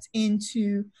to opt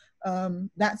into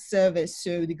that service.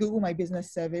 So the Google My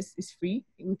Business service is free.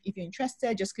 If you're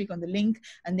interested, just click on the link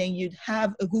and then you'd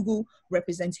have a Google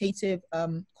representative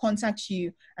contact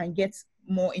you and get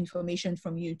more information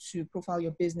from you to profile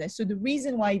your business. So the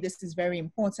reason why this is very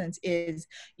important is,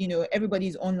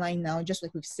 everybody's online now, just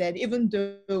like we've said, even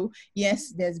though,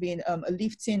 yes, there's been a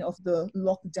lifting of the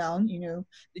lockdown,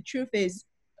 the truth is,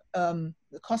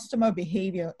 the customer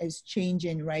behavior is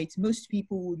changing, right? Most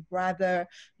people would rather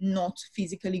not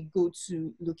physically go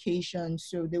to locations.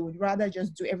 So they would rather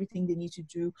just do everything they need to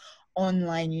do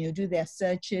online, do their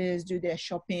searches, do their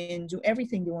shopping, do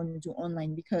everything they want to do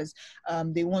online because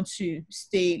they want to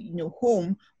stay,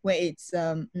 home where it's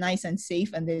nice and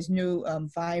safe and there's no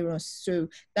virus. So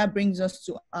that brings us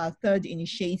to our third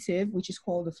initiative, which is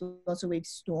called the Flutterwave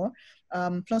Store.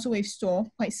 Flutterwave Store,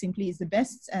 quite simply, is the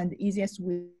best and easiest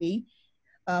way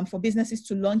for businesses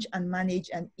to launch and manage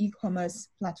an e-commerce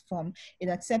platform. It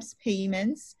accepts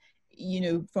payments,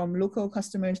 from local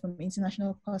customers, from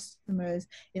international customers.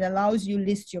 It allows you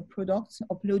list your products,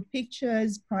 upload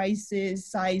pictures, prices,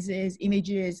 sizes,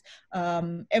 images,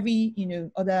 every,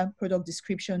 other product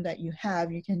description that you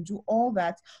have. You can do all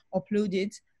that, upload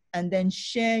it, and then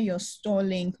share your store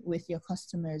link with your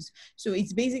customers. So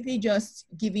it's basically just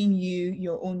giving you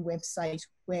your own website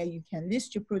where you can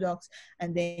list your products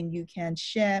and then you can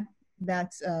share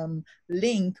that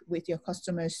link with your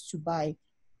customers to buy.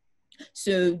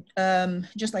 So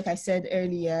just like I said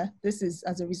earlier, this is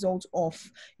as a result of,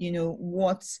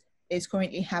 what is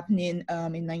currently happening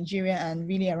in Nigeria and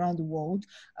really around the world.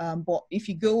 But if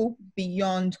you go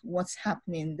beyond what's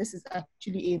happening, this is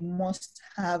actually a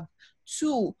must-have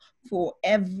tool for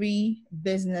every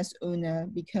business owner,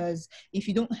 because if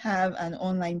you don't have an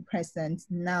online presence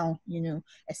now,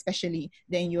 especially,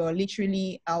 then you're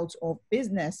literally out of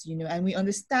business, and we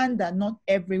understand that not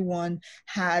everyone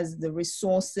has the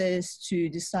resources to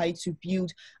decide to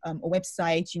build a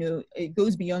website. It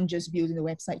goes beyond just building a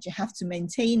website. You have to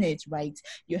maintain it, right?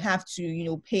 You have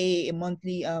to, pay a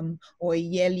monthly or a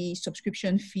yearly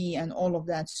subscription fee and all of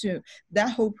that. So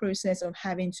that whole process of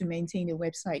having to maintain a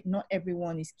website, not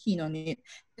everyone is keen on it.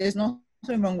 There's nothing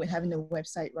wrong with having a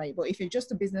website, right? But if you're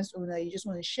just a business owner, you just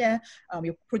want to share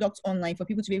your products online for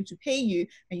people to be able to pay you,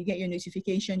 and you get your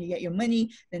notification, you get your money,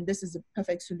 then this is the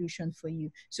perfect solution for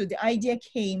you. So the idea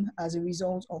came as a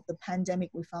result of the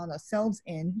pandemic we found ourselves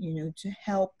in, to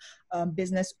help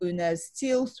business owners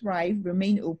still thrive,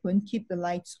 remain open, keep the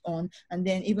lights on, and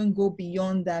then even go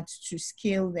beyond that to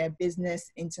scale their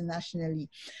business internationally.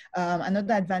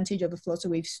 Another advantage of the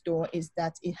Flutterwave store is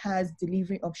that it has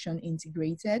delivery option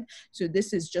integrated. So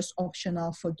this is just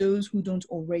optional for those who don't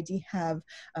already have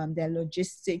their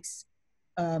logistics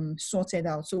sorted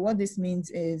out. So what this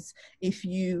means is, if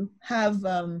you have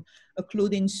a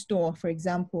clothing store, for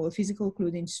example, a physical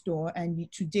clothing store, and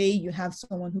today you have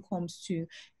someone who comes to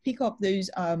pick up those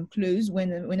clothes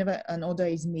whenever an order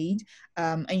is made,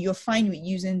 and you're fine with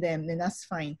using them, then that's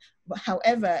fine. But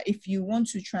however, if you want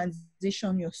to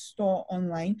transition your store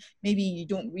online, maybe you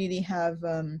don't really have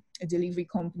a delivery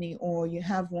company, or you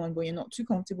have one but you're not too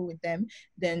comfortable with them,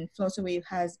 then Flutterwave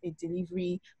has a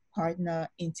delivery partner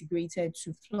integrated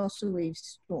to Flutterwave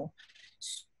store.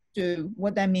 So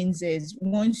what that means is,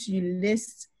 once you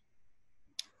list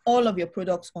all of your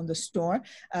products on the store,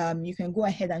 you can go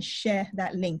ahead and share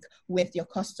that link with your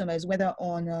customers, whether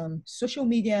on social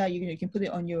media, you can put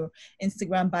it on your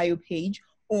Instagram bio page,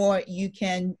 or you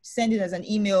can send it as an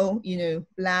email,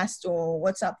 blast, or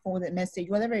WhatsApp forwarded message,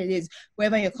 whatever it is,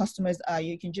 wherever your customers are,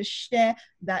 you can just share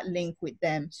that link with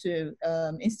them. So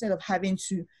instead of having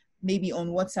to maybe on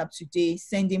WhatsApp today,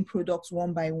 sending products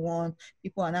one by one.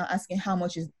 People are now asking how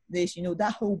much is this, you know,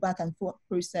 that whole back and forth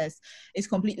process is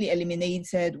completely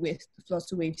eliminated with the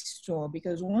Flutterwave store,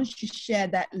 because once you share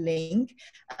that link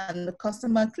and the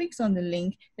customer clicks on the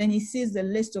link, then he sees the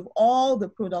list of all the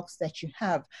products that you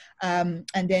have. And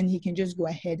then he can just go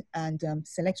ahead and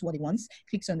select what he wants,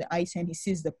 clicks on the item, he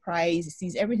sees the price, he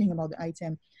sees everything about the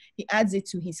item, he adds it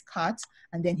to his cart,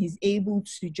 and then he's able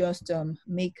to just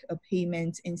make a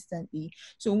payment instantly.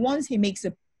 So once he makes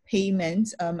a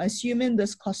payment, assuming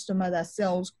this customer that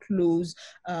sells clothes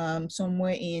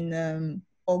somewhere in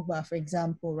Ogba, for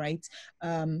example, right?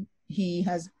 He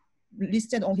has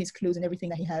listed all his clothes and everything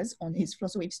that he has on his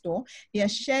Flutterwave store. He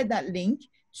has shared that link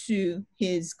to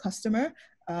his customer,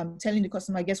 telling the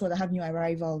customer, guess what, I have new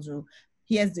arrivals. Or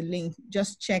here's the link,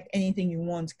 just check anything you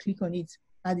want, click on it,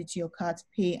 add it to your cart,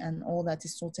 pay, and all that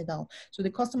is sorted out. So the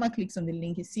customer clicks on the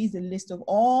link, he sees the list of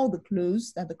all the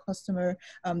clothes that the customer,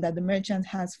 that the merchant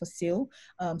has for sale,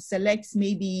 selects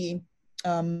maybe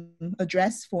a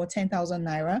dress for 10,000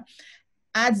 naira,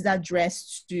 adds that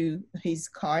dress to his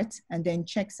cart, and then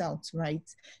checks out, right?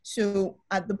 So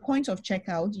at the point of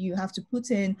checkout, you have to put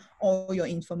in all your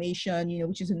information, you know,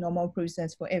 which is a normal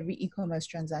process for every e-commerce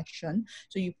transaction.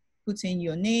 So you put in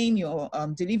your name, your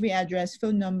delivery address,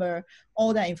 phone number,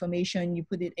 all that information, you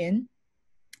put it in,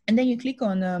 and then you click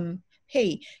on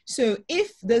pay. So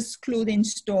if this clothing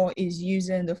store is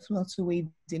using the Flutterwave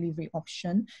delivery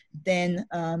option, then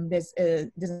there's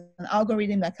an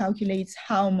algorithm that calculates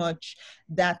how much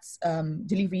that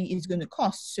delivery is going to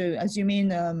cost. So assuming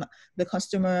the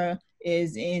customer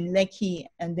is in Lekki,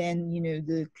 and then, you know,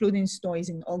 the clothing store is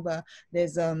in Ogba,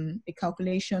 there's a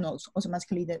calculation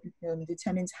automatically that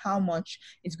determines how much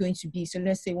it's going to be. So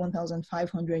let's say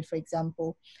 1,500, for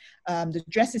example. The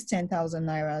dress is 10,000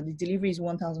 naira, the delivery is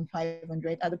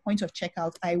 1,500. At the point of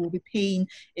checkout, I will be paying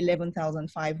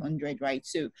 11,500, right?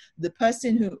 So the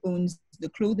person who owns the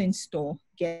clothing store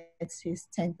gets his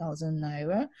 10,000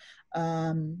 naira.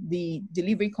 The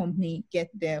delivery company get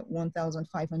their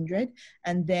 1,500,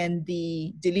 and then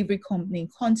the delivery company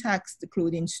contacts the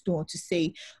clothing store to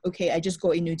say, okay, I just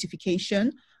got a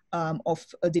notification of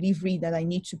a delivery that I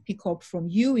need to pick up from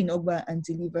you in Ogba and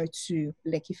deliver to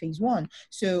Lekki Phase 1.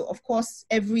 So of course,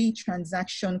 every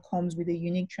transaction comes with a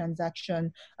unique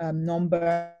transaction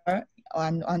number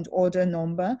and order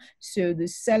number. So the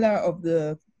seller of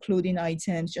the clothing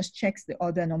items just checks the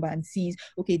order number and sees,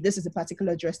 okay, this is a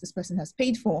particular dress this person has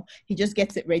paid for. He just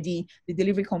gets it ready. The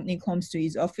delivery company comes to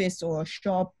his office or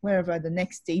shop, wherever, the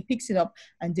next day, picks it up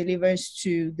and delivers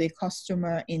to the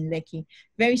customer in Lekki.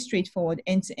 Very straightforward,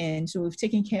 end to end. So we've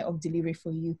taken care of delivery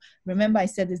for you. Remember, I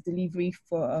said this delivery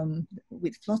for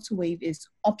with Flutterwave is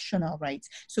optional, right?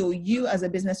 So you as a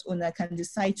business owner can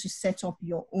decide to set up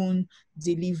your own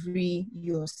delivery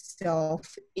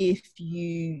yourself if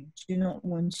you do not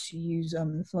want to use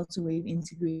Flutterwave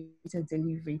integrated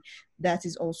delivery. That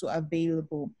is also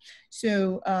available.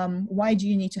 So why do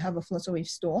you need to have a Flutterwave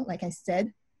store? Like I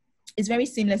said, it's very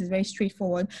seamless, it's very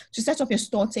straightforward. To set up your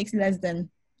store takes less than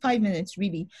 5 minutes,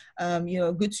 really.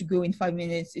 You're good to go in 5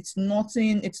 minutes. It's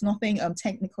nothing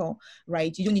technical,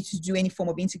 right? You don't need to do any form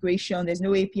of integration. There's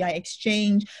no API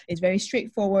exchange. It's very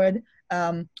straightforward.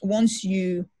 Once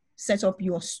you set up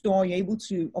your store, you're able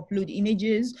to upload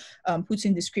images, put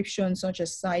in descriptions such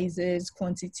as sizes,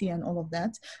 quantity, and all of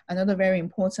that. Another very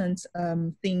important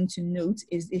thing to note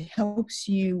is it helps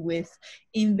you with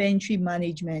inventory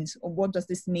management. What does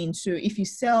this mean? So if you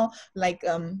sell like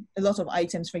a lot of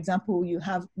items, for example, you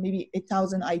have maybe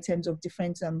 1,000 items of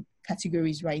different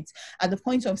categories, right? At the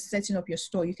point of setting up your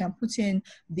store, you can put in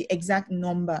the exact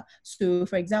number. So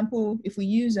for example, if we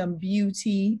use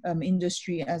beauty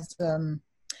industry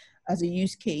as a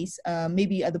use case,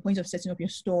 maybe at the point of setting up your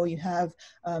store, you have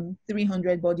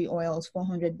 300 body oils,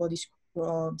 400 body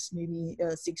scrubs, maybe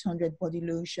 600 body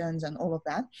lotions and all of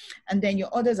that. And then your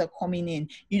orders are coming in.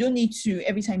 You don't need to,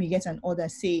 every time you get an order,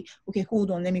 say, okay,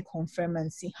 hold on, let me confirm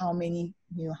and see how many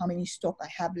stock I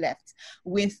have left.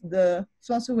 With the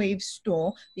Flutterwave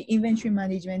store, the inventory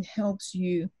management helps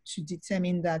you to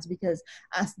determine that, because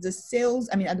as the sales,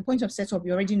 at the point of setup,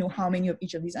 you already know how many of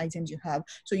each of these items you have.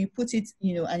 So you put it,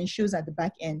 and it shows at the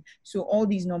back end. So all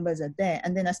these numbers are there.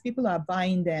 And then as people are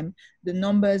buying them, the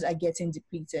numbers are getting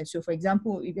depleted. So for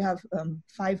example, if you have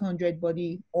 500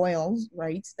 body oils,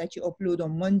 right, that you upload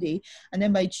on Monday, and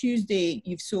then by Tuesday,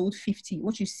 you've sold 50,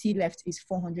 what you see left is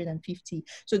 450.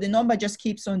 So the number just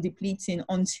keeps on depleting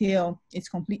until it's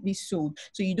completely sold.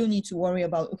 So you don't need to worry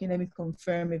about, okay, let me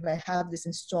confirm if I have this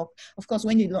in stock. Of course,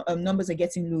 when the numbers are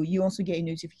getting low, you also get a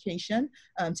notification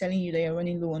telling you that you're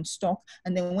running low on stock.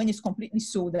 And then when it's completely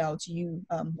sold out, you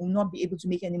will not be able to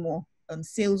make any more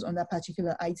sales on that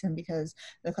particular item because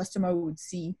the customer would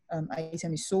see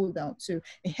item is sold out. So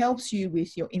it helps you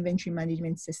with your inventory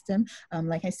management system.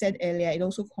 Like I said earlier, it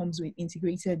also comes with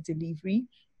integrated delivery.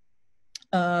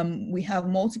 We have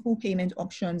multiple payment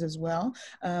options as well.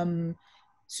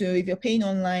 So if you're paying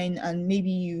online and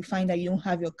maybe you find that you don't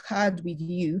have your card with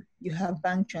you, you have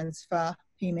bank transfer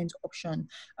payment option.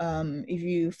 If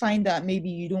you find that maybe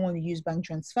you don't want to use bank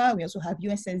transfer, we also have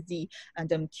USSD and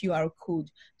QR code.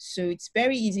 So it's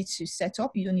very easy to set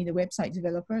up. You don't need a website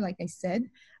developer, like I said.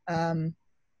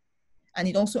 And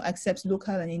it also accepts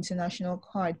local and international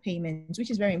card payments,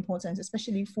 which is very important,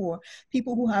 especially for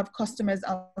people who have customers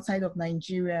outside of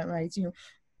Nigeria, right? You know,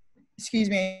 excuse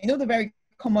me, I know the very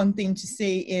common thing to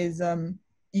say is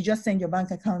you just send your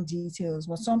bank account details.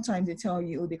 Well, sometimes they tell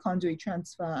you, oh, they can't do a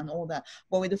transfer and all that.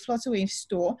 But with the Flutterwave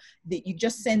store, you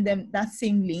just send them that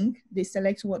same link, they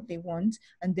select what they want,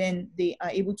 and then they are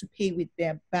able to pay with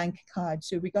their bank card.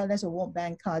 So regardless of what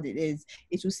bank card it is,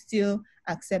 it will still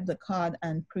accept the card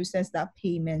and process that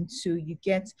payment. So you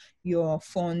get your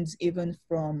funds even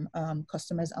from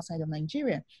customers outside of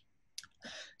Nigeria.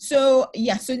 So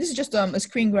yeah, so this is just a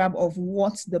screen grab of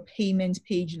what the payment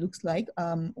page looks like.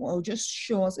 I'll just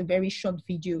show us a very short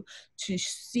video to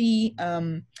see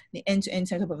the end-to-end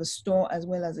setup of a store as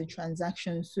well as a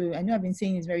transaction. So I know I've been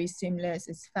saying it's very seamless,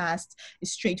 it's fast,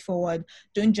 it's straightforward.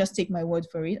 Don't just take my word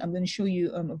for it. I'm going to show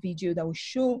you a video that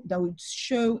would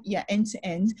show yeah,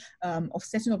 end-to-end of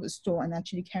setting up a store and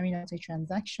actually carrying out a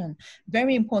transaction.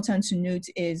 Very important to note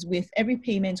is with every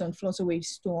payment on Flutterwave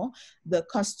store, the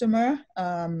customer,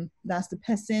 that's the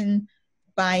person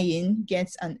buying,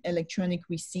 gets an electronic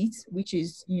receipt, which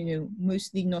is, you know,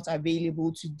 mostly not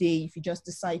available today if you just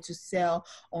decide to sell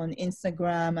on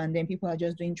Instagram and then people are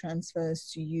just doing transfers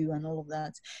to you and all of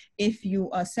that. If you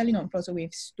are selling on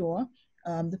Flutterwave store,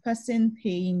 the person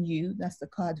paying you, that's the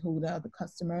card holder, the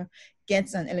customer,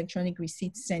 gets an electronic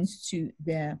receipt sent to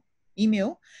their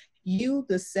email. You,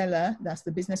 the seller, that's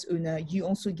the business owner, you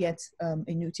also get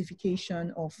a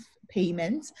notification of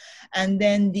payment. And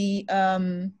then the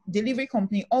delivery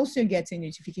company also gets a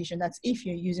notification. That's if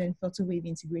you're using Flutterwave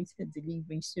integrated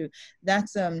delivery. So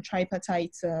that's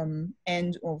tripartite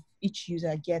end of each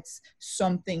user gets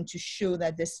something to show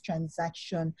that this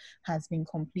transaction has been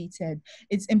completed.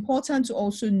 It's important to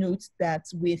also note that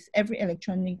with every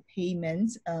electronic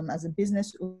payment, as a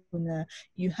business owner,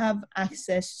 you have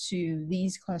access to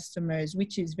these customers,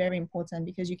 which is very important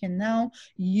because you can now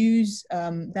use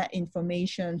that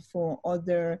information for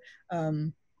other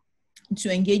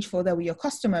to engage further with your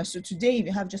customers. So today, if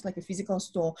you have just like a physical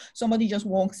store, somebody just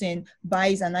walks in,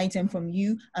 buys an item from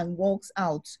you and walks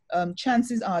out.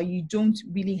 Chances are you don't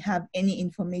really have any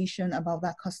information about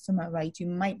that customer, right? You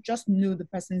might just know the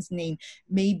person's name,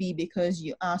 maybe because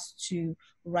you asked to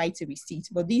write a receipt.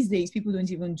 But these days, people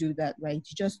don't even do that, right?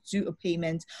 You just do a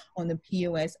payment on the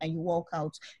POS and you walk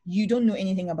out. You don't know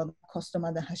anything about the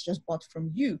customer that has just bought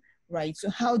from you. Right. So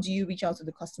how do you reach out to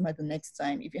the customer the next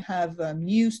time? If you have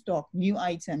new stock, new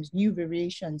items, new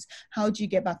variations, how do you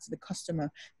get back to the customer?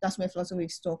 That's where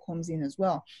Flutterwave Store comes in as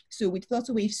well. So with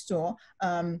Flutterwave Store,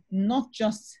 not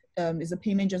just is the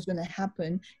payment just going to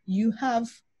happen, you have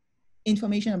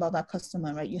information about that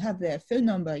customer, right? You have their phone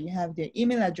number, you have their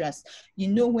email address, you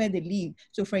know where they live.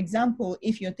 So for example,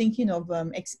 if you're thinking of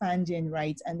expanding,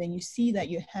 right, and then you see that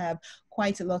you have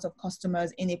quite a lot of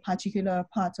customers in a particular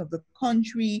part of the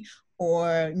country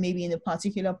or maybe in a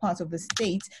particular part of the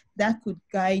state, that could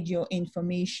guide your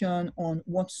information on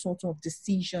what sort of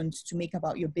decisions to make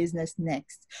about your business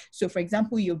next. So for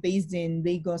example, you're based in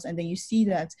Lagos and then you see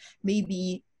that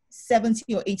maybe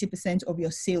 70 or 80% of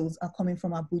your sales are coming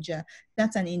from Abuja.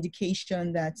 That's an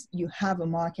indication that you have a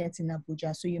market in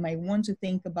Abuja. So you might want to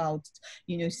think about,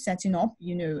 you know, setting up,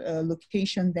 you know, a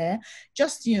location there.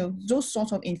 Just, you know, those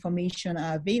sort of information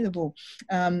are available.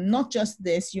 Not just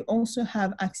this, you also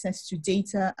have access to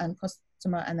data and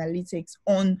customer analytics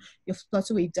on your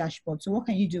Flutterwave dashboard. So what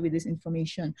can you do with this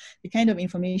information? The kind of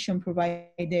information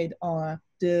provided are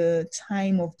the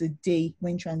time of the day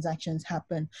when transactions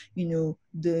happen, you know,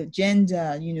 the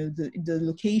gender, you know, the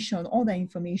location, all that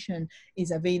information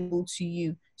is available to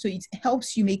you. So it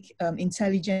helps you make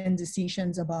intelligent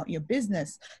decisions about your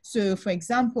business. So for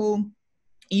example,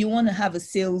 you want to have a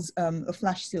sales, a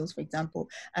flash sales, for example,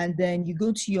 and then you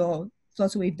go to your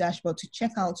Flutterwave dashboard to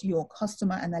check out your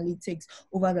customer analytics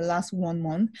over the last 1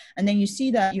 month. And then you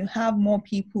see that you have more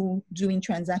people doing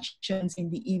transactions in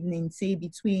the evening, say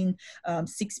between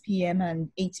 6 p.m. and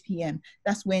 8 p.m.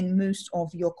 That's when most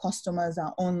of your customers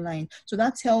are online. So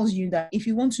that tells you that if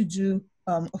you want to do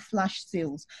a flash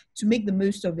sales, to make the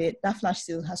most of it, that flash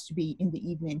sale has to be in the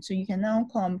evening. So you can now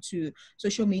come to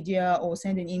social media or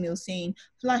send an email saying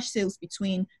flash sales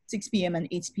between 6 p.m. and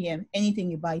 8 p.m.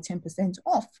 Anything you buy 10%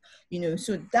 off,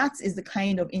 so that is the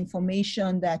kind of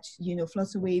information that,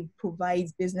 Flutterwave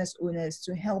provides business owners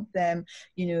to help them,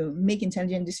 make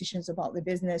intelligent decisions about the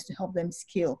business, to help them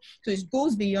scale. So it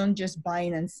goes beyond just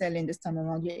buying and selling this time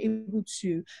around. You're able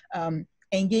to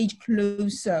engage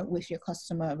closer with your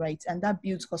customer, right? And that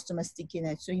builds customer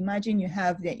stickiness. So imagine you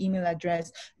have their email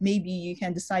address. Maybe you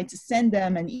can decide to send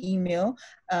them an email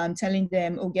telling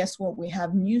them, oh, guess what? We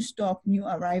have new stock, new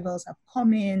arrivals have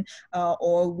come in.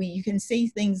 Or you can say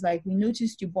things like, we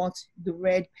noticed you bought the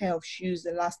red pair of shoes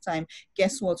the last time.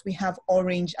 Guess what? We have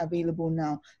orange available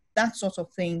now. That sort of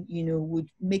thing, would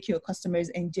make your customers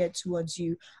engage towards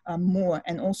you more,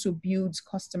 and also builds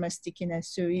customer stickiness.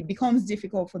 So it becomes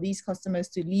difficult for these customers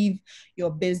to leave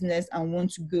your business and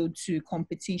want to go to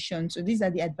competition. So these are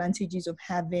the advantages of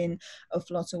having a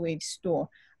Flutterwave store.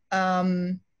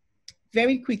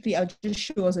 Very quickly, I'll just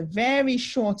show us a very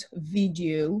short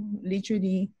video,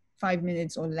 literally 5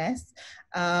 minutes or less,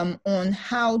 on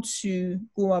how to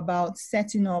go about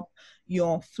setting up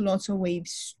your Flutterwave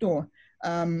store.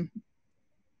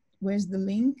 Where's the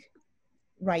link?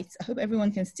 Right, I hope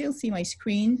everyone can still see my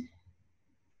screen.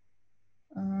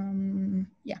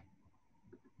 Yeah.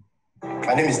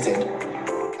 My name is Ted,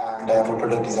 and I am a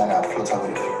product designer at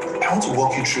Flutterwave. I want to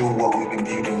walk you through what we've been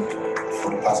building for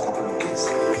the past couple of days.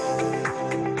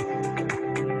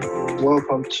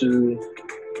 Welcome to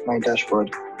my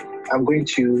dashboard. I'm going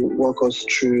to walk us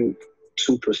through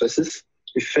 2 processes.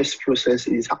 The first process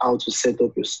is how to set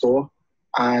up your store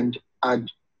and add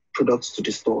products to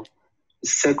the store. The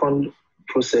second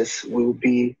process will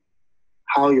be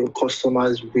how your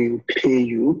customers will pay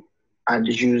you and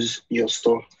use your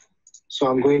store. So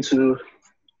I'm going to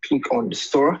click on the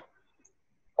store.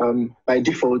 By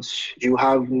default, you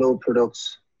have no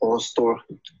products or store.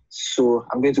 So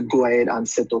I'm going to go ahead and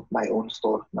set up my own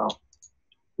store now.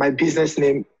 My business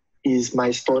name is my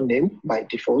store name by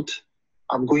default.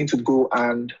 I'm going to go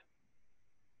and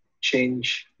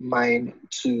change mine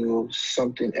to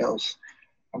something else.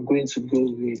 I'm going to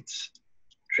go with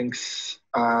drinks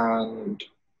and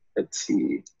let's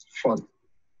see, fun.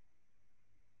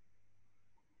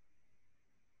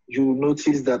 You'll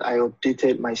notice that I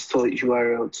updated my store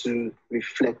URL to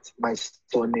reflect my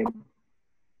store name.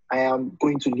 I am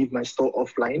going to leave my store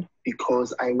offline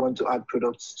because I want to add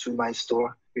products to my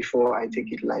store before I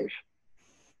take it live.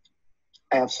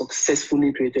 I have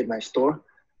successfully created my store.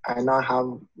 I now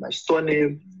have my store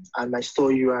name and my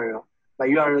store URL. My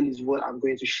URL is what I'm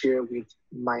going to share with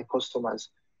my customers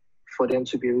for them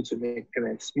to be able to make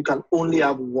payments. You can only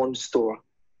have one store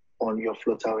on your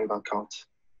Flutterwave account.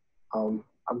 I'm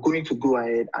going to go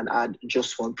ahead and add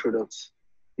just one product.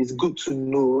 It's good to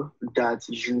know that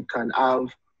you can have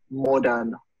more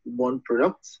than one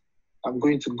product. I'm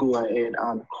going to go ahead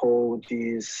and call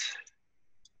this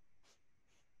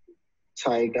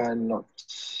Tiger Nut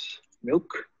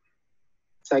Milk.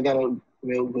 Tiger Nut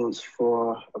Milk goes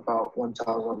for about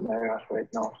 1,000 naira right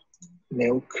now.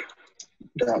 Milk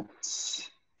that's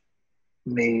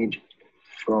made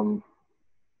from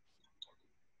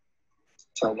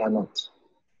tiger nut.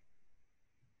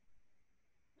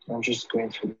 I'm just going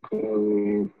to go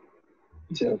with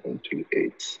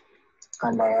 0.38,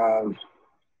 and I have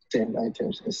 10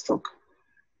 items in stock.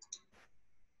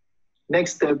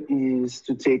 Next step is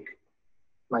to take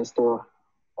my store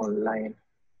online.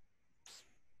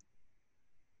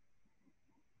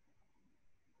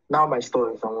 Now my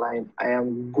store is online, I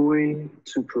am going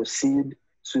to proceed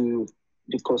to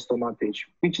the customer page,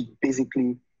 which is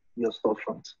basically your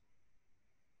storefront.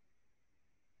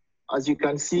 As you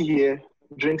can see here,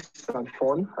 Drinks and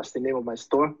Fun is the name of my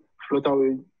store.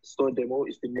 Flutterwave Store Demo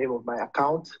is the name of my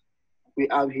account. We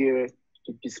have here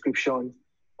the description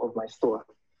of my store.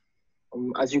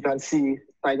 As you can see,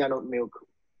 Tiger Nut Milk,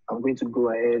 I'm going to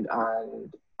go ahead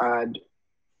and add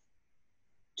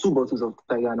 2 bottles of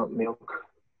Tiger Nut Milk.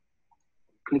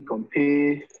 Click on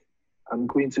pay. I'm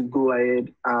going to go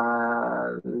ahead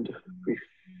and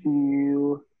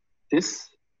refill this.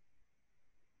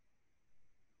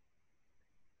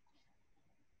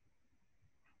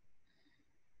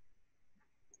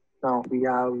 Now we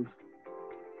have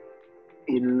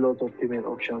a lot of payment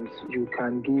options. You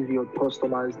can give your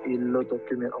customers a lot of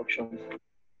payment options.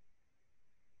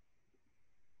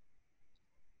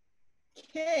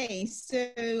 Okay, so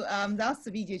that's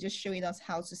the video just showing us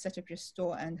how to set up your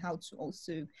store and how to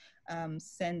also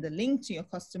send the link to your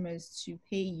customers to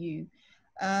pay you.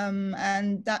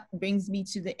 And that brings me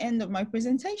to the end of my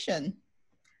presentation.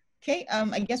 Okay,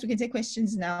 I guess we can take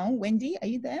questions now. Wendy, are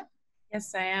you there?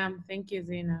 Yes, I am. Thank you,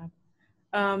 Zainab.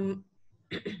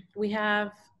 We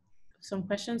have some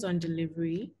questions on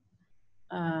delivery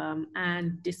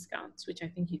and discounts, which I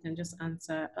think you can just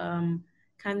answer.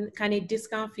 Can a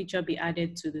discount feature be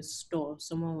added to the store?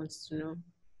 Someone wants to know.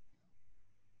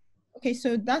 Okay,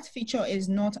 so that feature is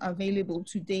not available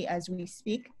today as we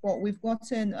speak, but we've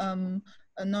gotten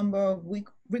a number of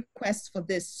requests for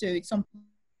this. So it's something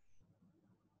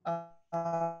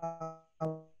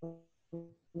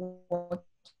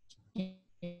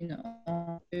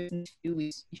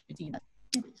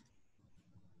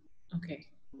Okay.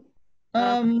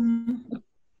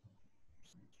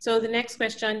 So the next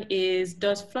question is,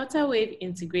 does Flutterwave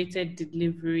integrated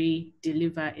delivery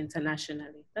deliver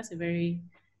internationally? That's a very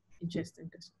interesting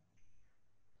question.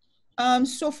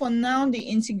 So for now, the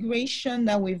integration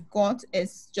that we've got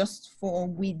is just for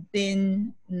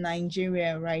within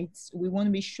Nigeria, right? We want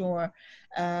to be sure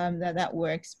that that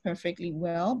works perfectly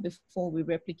well before we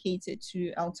replicate it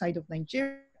to outside of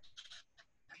Nigeria.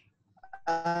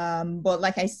 But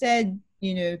like I said,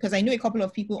 you know, because I know a couple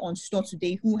of people on store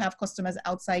today who have customers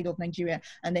outside of Nigeria,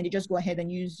 and then they just go ahead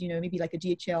and use, you know, maybe like a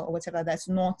DHL or whatever that's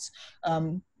not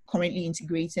currently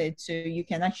integrated. So you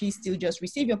can actually still just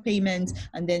receive your payment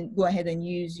and then go ahead and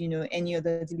use, you know, any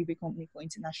other delivery company for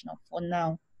international for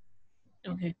now.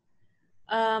 Okay.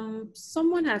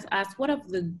 Someone has asked, what of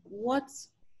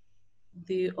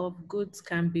goods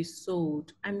can be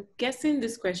sold? I'm guessing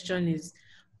this question is,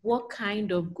 what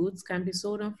kind of goods can be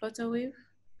sold on Flutterwave?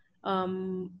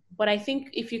 But I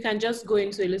think if you can just go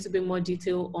into a little bit more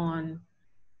detail on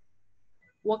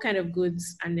what kind of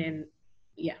goods, and then,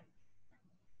 yeah.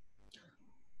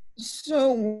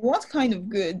 So what kind of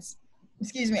goods?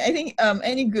 Excuse me, I think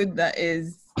any good that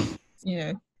is, you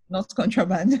know, not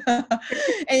contraband,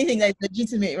 anything that's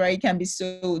legitimate, right, can be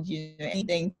sold, you know,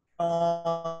 anything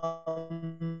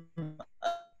from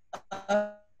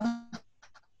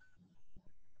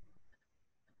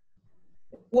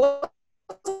what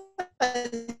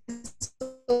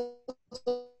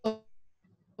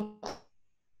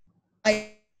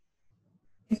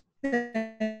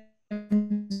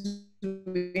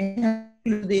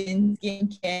clothing,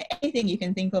 skincare, anything you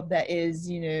can think of that is,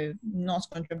 you know, not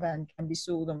contraband can be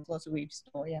sold on Flutterwave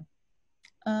store. Yeah.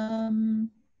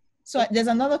 So there's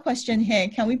another question here.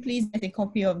 Can we please get a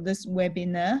copy of this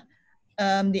webinar?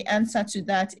 The answer to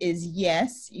that is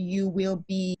yes. You will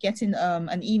be getting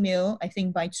an email, I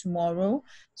think, by tomorrow.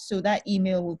 So that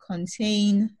email will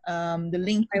contain the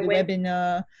link to the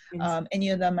webinar,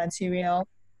 any other material.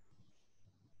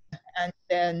 And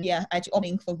then, yeah, I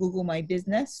link for Google My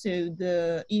Business. So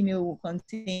the email will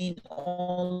contain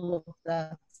all of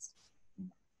that.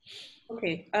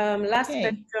 Okay, last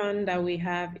question that we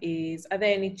have is, are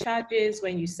there any charges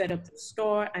when you set up the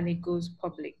store and it goes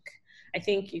public? I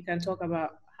think you can talk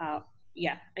about how,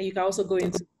 yeah, and you can also go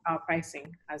into our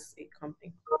pricing as a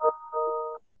company.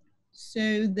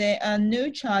 So there are no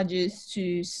charges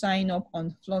to sign up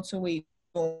on Flutterwave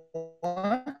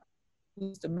store,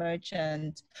 who's the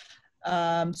merchant.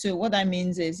 So what that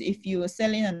means is if you are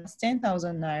selling at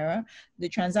 10,000 Naira, the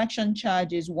transaction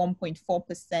charge is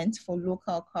 1.4% for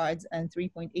local cards and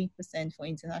 3.8% for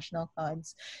international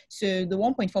cards. So the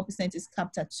 1.4% is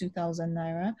capped at 2,000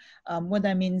 Naira. What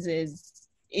that means is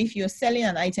if you're selling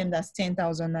an item that's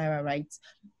 10,000 Naira, right,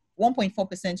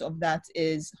 1.4% of that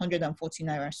is 140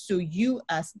 Naira. So you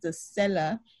as the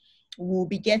seller will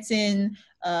be getting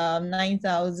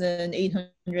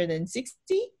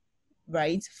 9,860,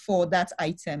 right, for that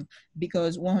item,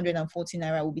 because 140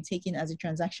 Naira will be taken as a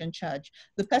transaction charge.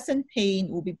 The person paying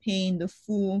will be paying the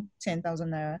full 10,000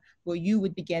 Naira, but you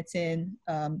would be getting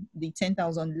the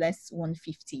 10,000 less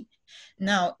 150.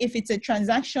 Now, if it's a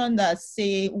transaction that's,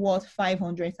 say, worth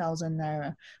 500,000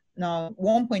 Naira, now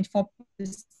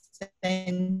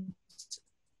 1.4%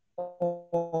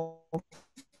 of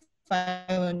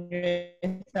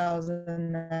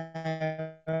 500,000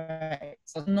 Naira,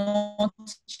 so not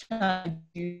charge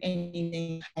you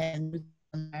anything, and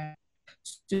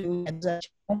so that's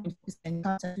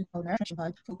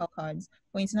 1% for cards.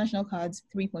 For international cards,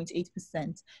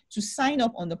 3.8%. To sign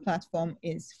up on the platform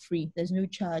is free. There's no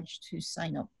charge to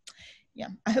sign up. Yeah,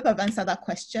 I hope I've answered that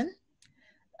question.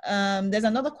 There's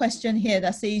another question here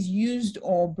that says used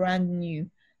or brand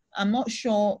new. I'm not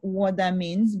sure what that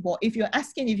means, but if you're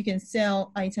asking if you can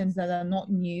sell items that are not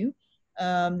new,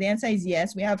 The answer is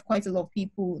yes. We have quite a lot of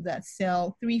people that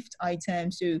sell thrift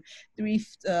items, so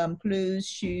thrift clothes,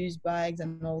 shoes, bags,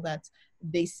 and all that.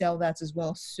 They sell that as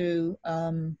well. So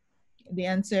the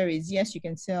answer is yes, you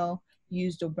can sell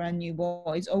used or brand new,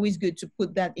 but it's always good to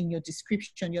put that in your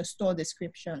description, your store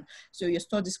description. So your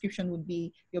store description would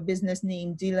be your business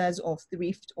name, dealers of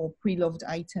thrift or pre-loved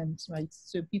items, right?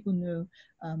 So people know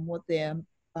what they're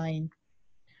buying.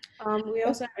 We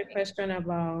also have a question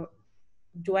about,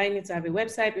 do I need to have a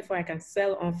website before I can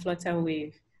sell on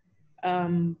Flutterwave?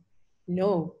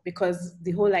 No, because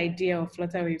the whole idea of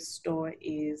Flutterwave store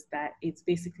is that it's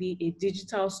basically a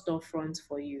digital storefront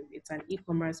for you. It's an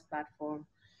e-commerce platform,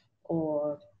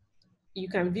 or you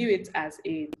can view it as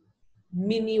a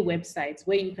mini website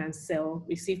where you can sell,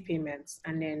 receive payments,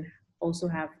 and then also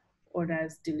have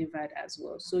orders delivered as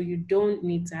well. So you don't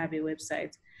need to have a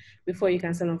website before you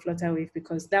can sell on Flutterwave,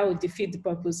 because that would defeat the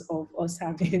purpose of us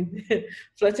having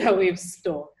Flutterwave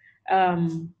store.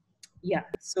 Yeah,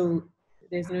 so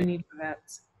there's no need for that.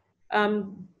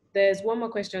 There's one more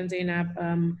question, Zainab.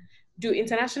 Do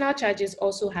international charges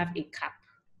also have a cap?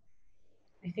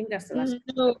 I think that's the last.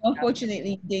 No,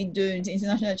 unfortunately, they don't.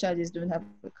 International charges don't have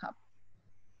a cap.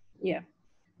 Yeah.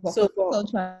 But So for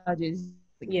local charges,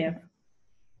 yeah,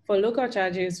 for local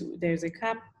charges, there's a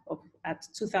cap of at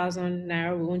 2,000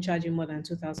 naira. We won't charge you more than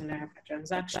 2,000 naira per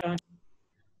transaction.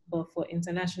 But for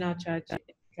international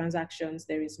transactions,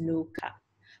 there is no cap.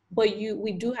 But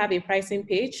we do have a pricing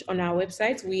page on our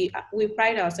website. We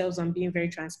pride ourselves on being very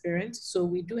transparent. So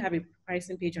we do have a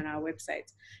pricing page on our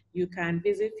website. You can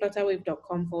visit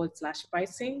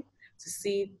flutterwave.com/pricing to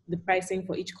see the pricing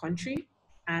for each country,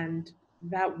 and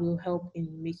that will help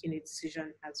in making a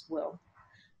decision as well.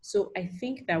 So I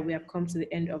think that we have come to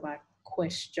the end of our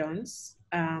questions,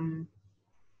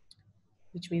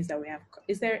 which means that we have,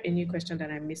 is there a new question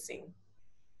that I'm missing?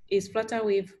 Is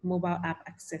Flutterwave mobile app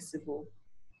accessible?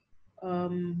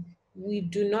 We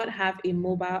do not have a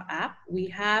mobile app. We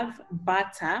have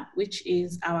Bata, which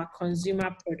is our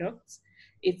consumer product.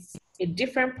 It's a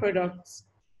different product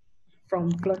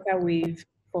from Flutterwave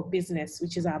for business,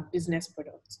 which is our business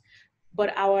product.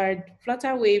 But our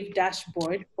Flutterwave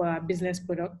dashboard for our business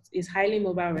product is highly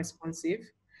mobile responsive.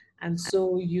 And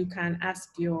so you can ask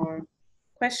your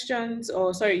questions,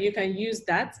 or sorry, you can use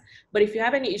that. But if you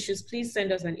have any issues, please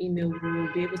send us an email. We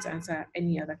will be able to answer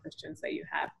any other questions that you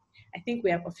have. I think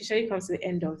we have officially come to the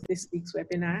end of this week's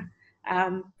webinar.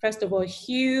 First of all,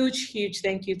 huge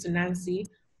thank you to Nancy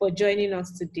for joining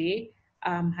us today.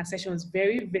 Her session was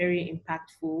very, very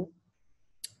impactful.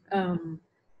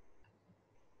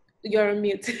 You're on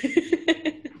mute.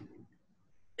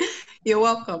 You're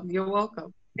welcome. You're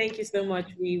welcome. Thank you so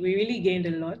much. We really gained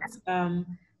a lot.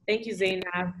 Thank you,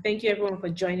 Zainab. Thank you, everyone, for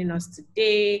joining us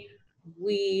today.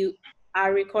 We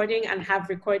are recording and have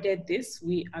recorded this.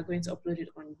 We are going to upload it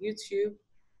on YouTube,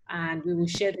 and we will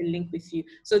share the link with you.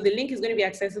 So the link is going to be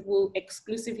accessible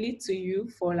exclusively to you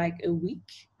for like a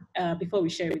week before we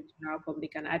share it with the general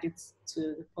public and add it to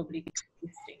the public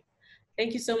listing.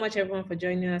 Thank you so much, everyone, for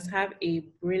joining us. Have a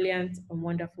brilliant and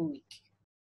wonderful week.